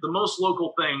find the most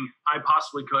local thing I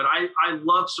possibly could. I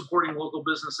love supporting local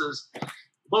businesses.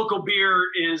 Local beer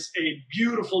is a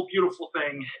beautiful, beautiful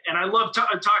thing. And I love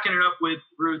talking it up with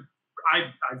brewed.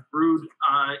 I've brewed,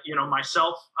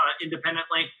 myself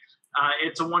independently.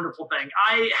 It's a wonderful thing.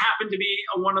 I happen to be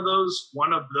one of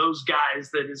those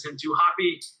guys that is into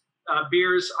hoppy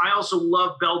beers. I also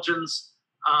love Belgians.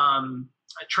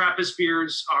 Trappist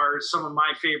beers are some of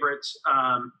my favorites.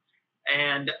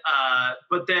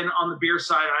 But then on the beer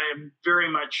side, I am very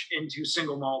much into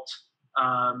single malt.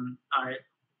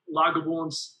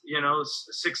 Lagavulin,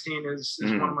 16 is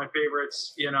one of my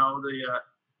favorites. The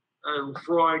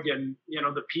Lefroy and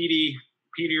the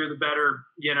peatier the better.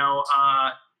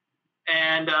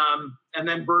 And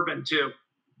then bourbon too.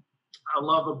 I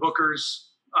love a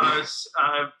Booker's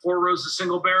 4 Roses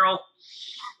single barrel.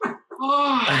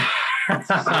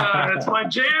 It's my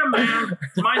jam, man.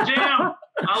 It's my jam.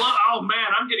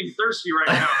 I'm getting thirsty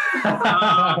right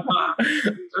now.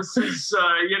 This is,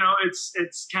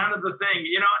 it's kind of the thing,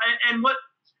 and what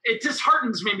it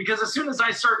disheartens me, because as soon as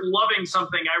I start loving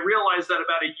something, I realize that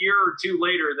about a year or two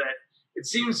later that it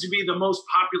seems to be the most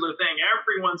popular thing.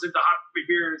 Everyone's into hoppy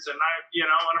beers, and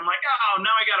and I'm like, oh,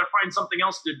 now I got to find something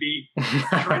else to be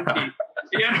trendy.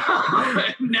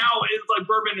 Now it's like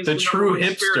bourbon is the true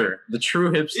hipster. Spirit. The true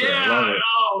hipster. Yeah. I love it.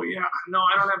 Oh yeah. No,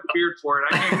 I don't have a beard for it.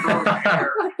 I can't grow my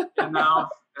hair.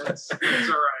 It's all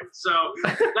right. So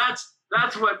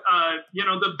that's what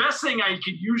the best thing I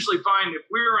could usually find if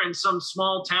we were in some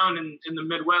small town in the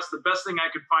Midwest. The best thing I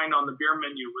could find on the beer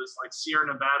menu was like Sierra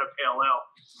Nevada Pale Ale.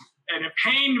 And it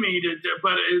pained me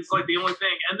but it's like the only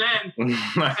thing. And then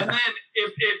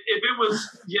if it was,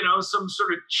 some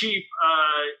sort of cheap,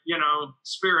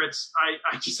 spirits,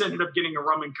 I just ended up getting a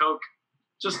rum and Coke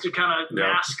just to kind of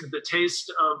mask the taste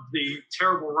of the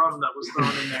terrible rum that was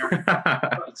thrown in there.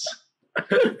 But,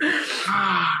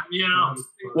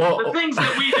 the things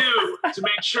that we do to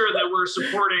make sure that we're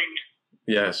supporting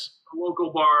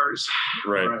local bars.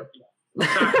 Right.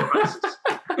 Sacrifices.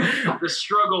 The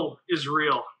struggle is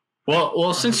real.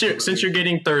 Well, since you're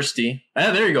getting thirsty,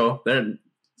 there you go. That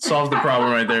solves the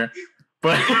problem right there.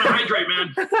 But hydrate,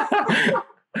 man.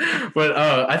 But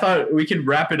I thought we could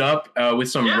wrap it up with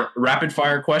some rapid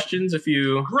fire questions, if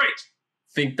you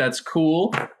think that's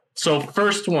cool. So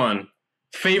first one,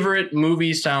 Favorite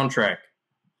movie soundtrack?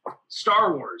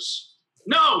 Star Wars.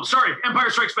 No, sorry, Empire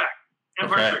Strikes Back.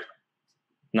 Empire Okay. Strikes Back.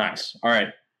 Nice. All right.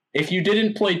 If you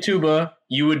didn't play tuba,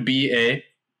 you would be a...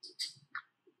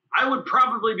 I would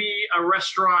probably be a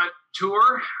restaurateur.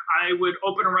 I would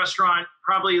open a restaurant,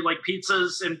 probably like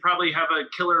pizzas, and probably have a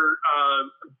killer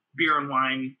beer and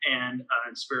wine and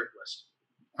spirit list.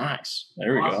 Nice.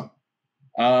 There we go.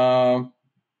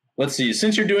 Let's see.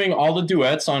 Since you're doing all the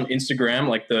duets on Instagram,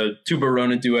 like the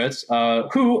Tubarona duets,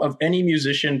 who of any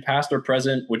musician, past or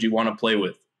present, would you want to play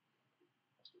with?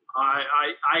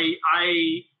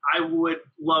 I would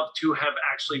love to have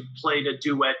actually played a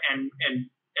duet and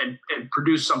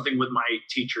produced something with my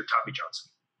teacher, Tommy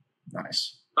Johnson.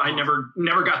 Nice. I never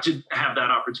got to have that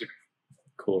opportunity.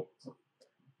 Cool.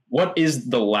 What is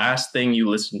the last thing you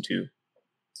listened to?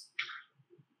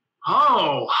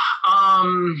 Oh,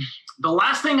 the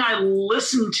last thing I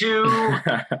listened to,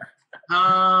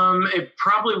 it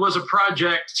probably was a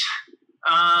project.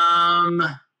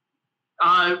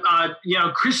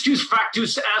 Christus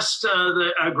Factus Est,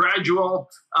 the Gradual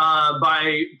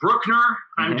by Bruckner.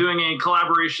 I'm doing a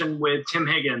collaboration with Tim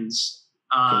Higgins,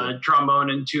 Cool. trombone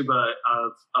and tuba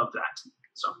of that.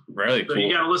 So Really so cool.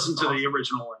 you got to listen to the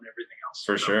original and everything else.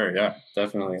 For So, sure. Yeah,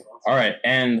 definitely. All right.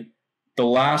 And the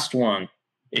last one,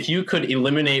 if you could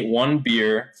eliminate one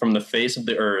beer from the face of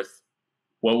the earth,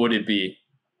 what would it be?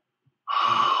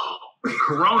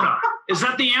 Corona. Is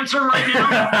that the answer right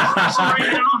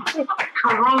now?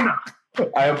 Corona.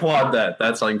 I applaud that.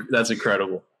 That's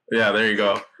incredible. Yeah, there you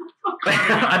go.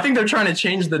 I think they're trying to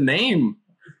change the name,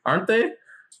 aren't they?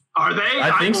 Are they?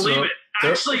 I think believe so. it.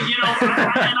 Actually, and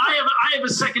I have a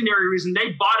secondary reason.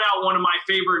 They bought out one of my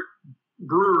favorite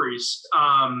breweries.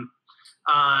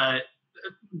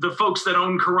 The folks that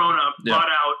own Corona bought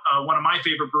out one of my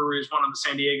favorite breweries, one of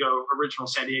the original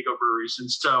San Diego breweries. And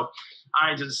so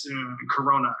I just,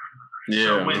 Corona. Yeah.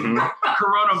 So when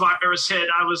coronavirus hit,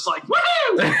 I was like,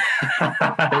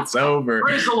 woohoo! It's over.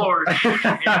 Praise the Lord.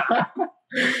 Yeah,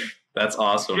 That's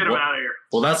awesome. get them out of here.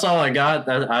 Well, that's all I got.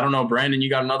 I don't know, Brandon, you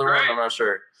got another one? Right. I'm not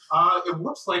sure. It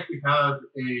looks like we have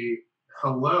a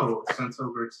hello sent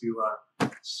over to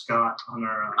Scott on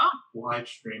our live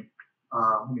stream.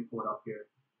 Let me pull it up here.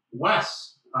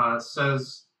 Wes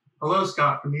says, "Hello,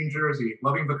 Scott from New Jersey.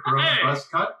 Loving the Corona buzz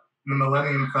cut and the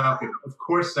Millennium Falcon. Of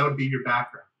course, that would be your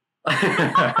background."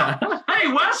 Hey,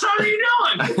 Wes, how are you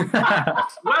doing?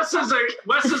 Wes is a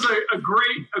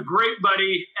great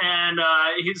buddy, and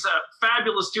he's a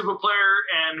fabulous tuba player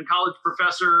and college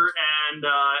professor, and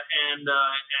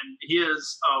he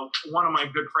is one of my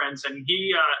good friends. And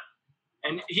he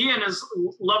and his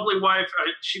lovely wife,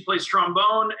 she plays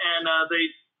trombone, and they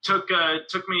took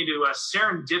me to a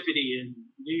Serendipity in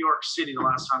New York City the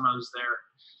last time I was there.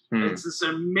 It's this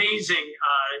amazing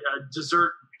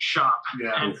dessert shop.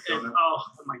 Yeah, and oh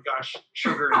my gosh,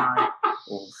 sugar and I,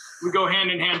 we go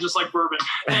hand in hand just like bourbon.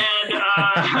 And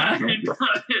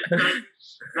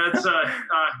that's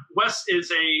Wes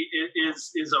is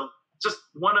just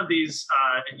one of these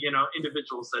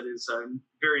individuals that is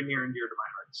very near and dear to my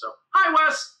heart. So hi,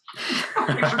 Wes.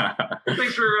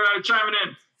 Thanks for chiming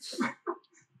in.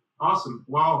 Awesome.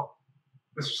 Well,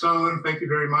 Mr. Sutherland, thank you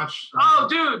very much. Oh,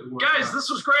 dude, guys, this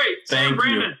was great. Thank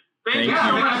Brandon, you. thank you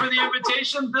so much for the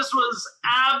invitation. This was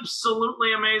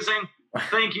absolutely amazing.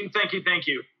 Thank you.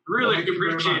 Really Thank you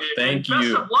very appreciate much. it. Thank and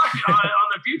you. Best of luck on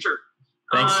the future.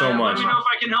 Thanks so much. Let me know if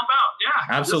I can help out.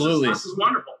 Yeah, Absolutely. This is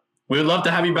wonderful. We would love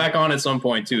to have you back on at some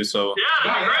point too. So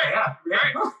Yeah,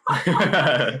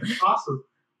 Yeah. Awesome.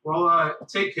 Well,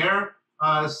 take care.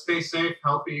 Stay safe,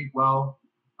 healthy, well,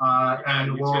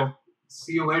 and you we'll too.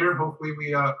 see you later. Hopefully,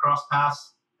 we cross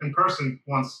paths in person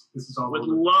once this is all Would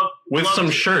over. with love some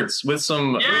to. shirts, with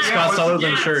some Yeah, Scott Sutherland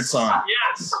yes, shirts on.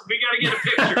 Yes, we got to get a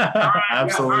picture. All right,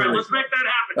 Absolutely. All right, let's make that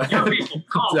happen. Young people,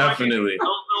 call. Definitely.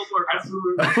 It'll work.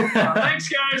 Absolutely. Thanks,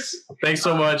 guys. Thanks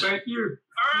so much. Thank you.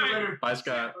 All See you right. later. Bye,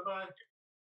 Scott. Bye-bye.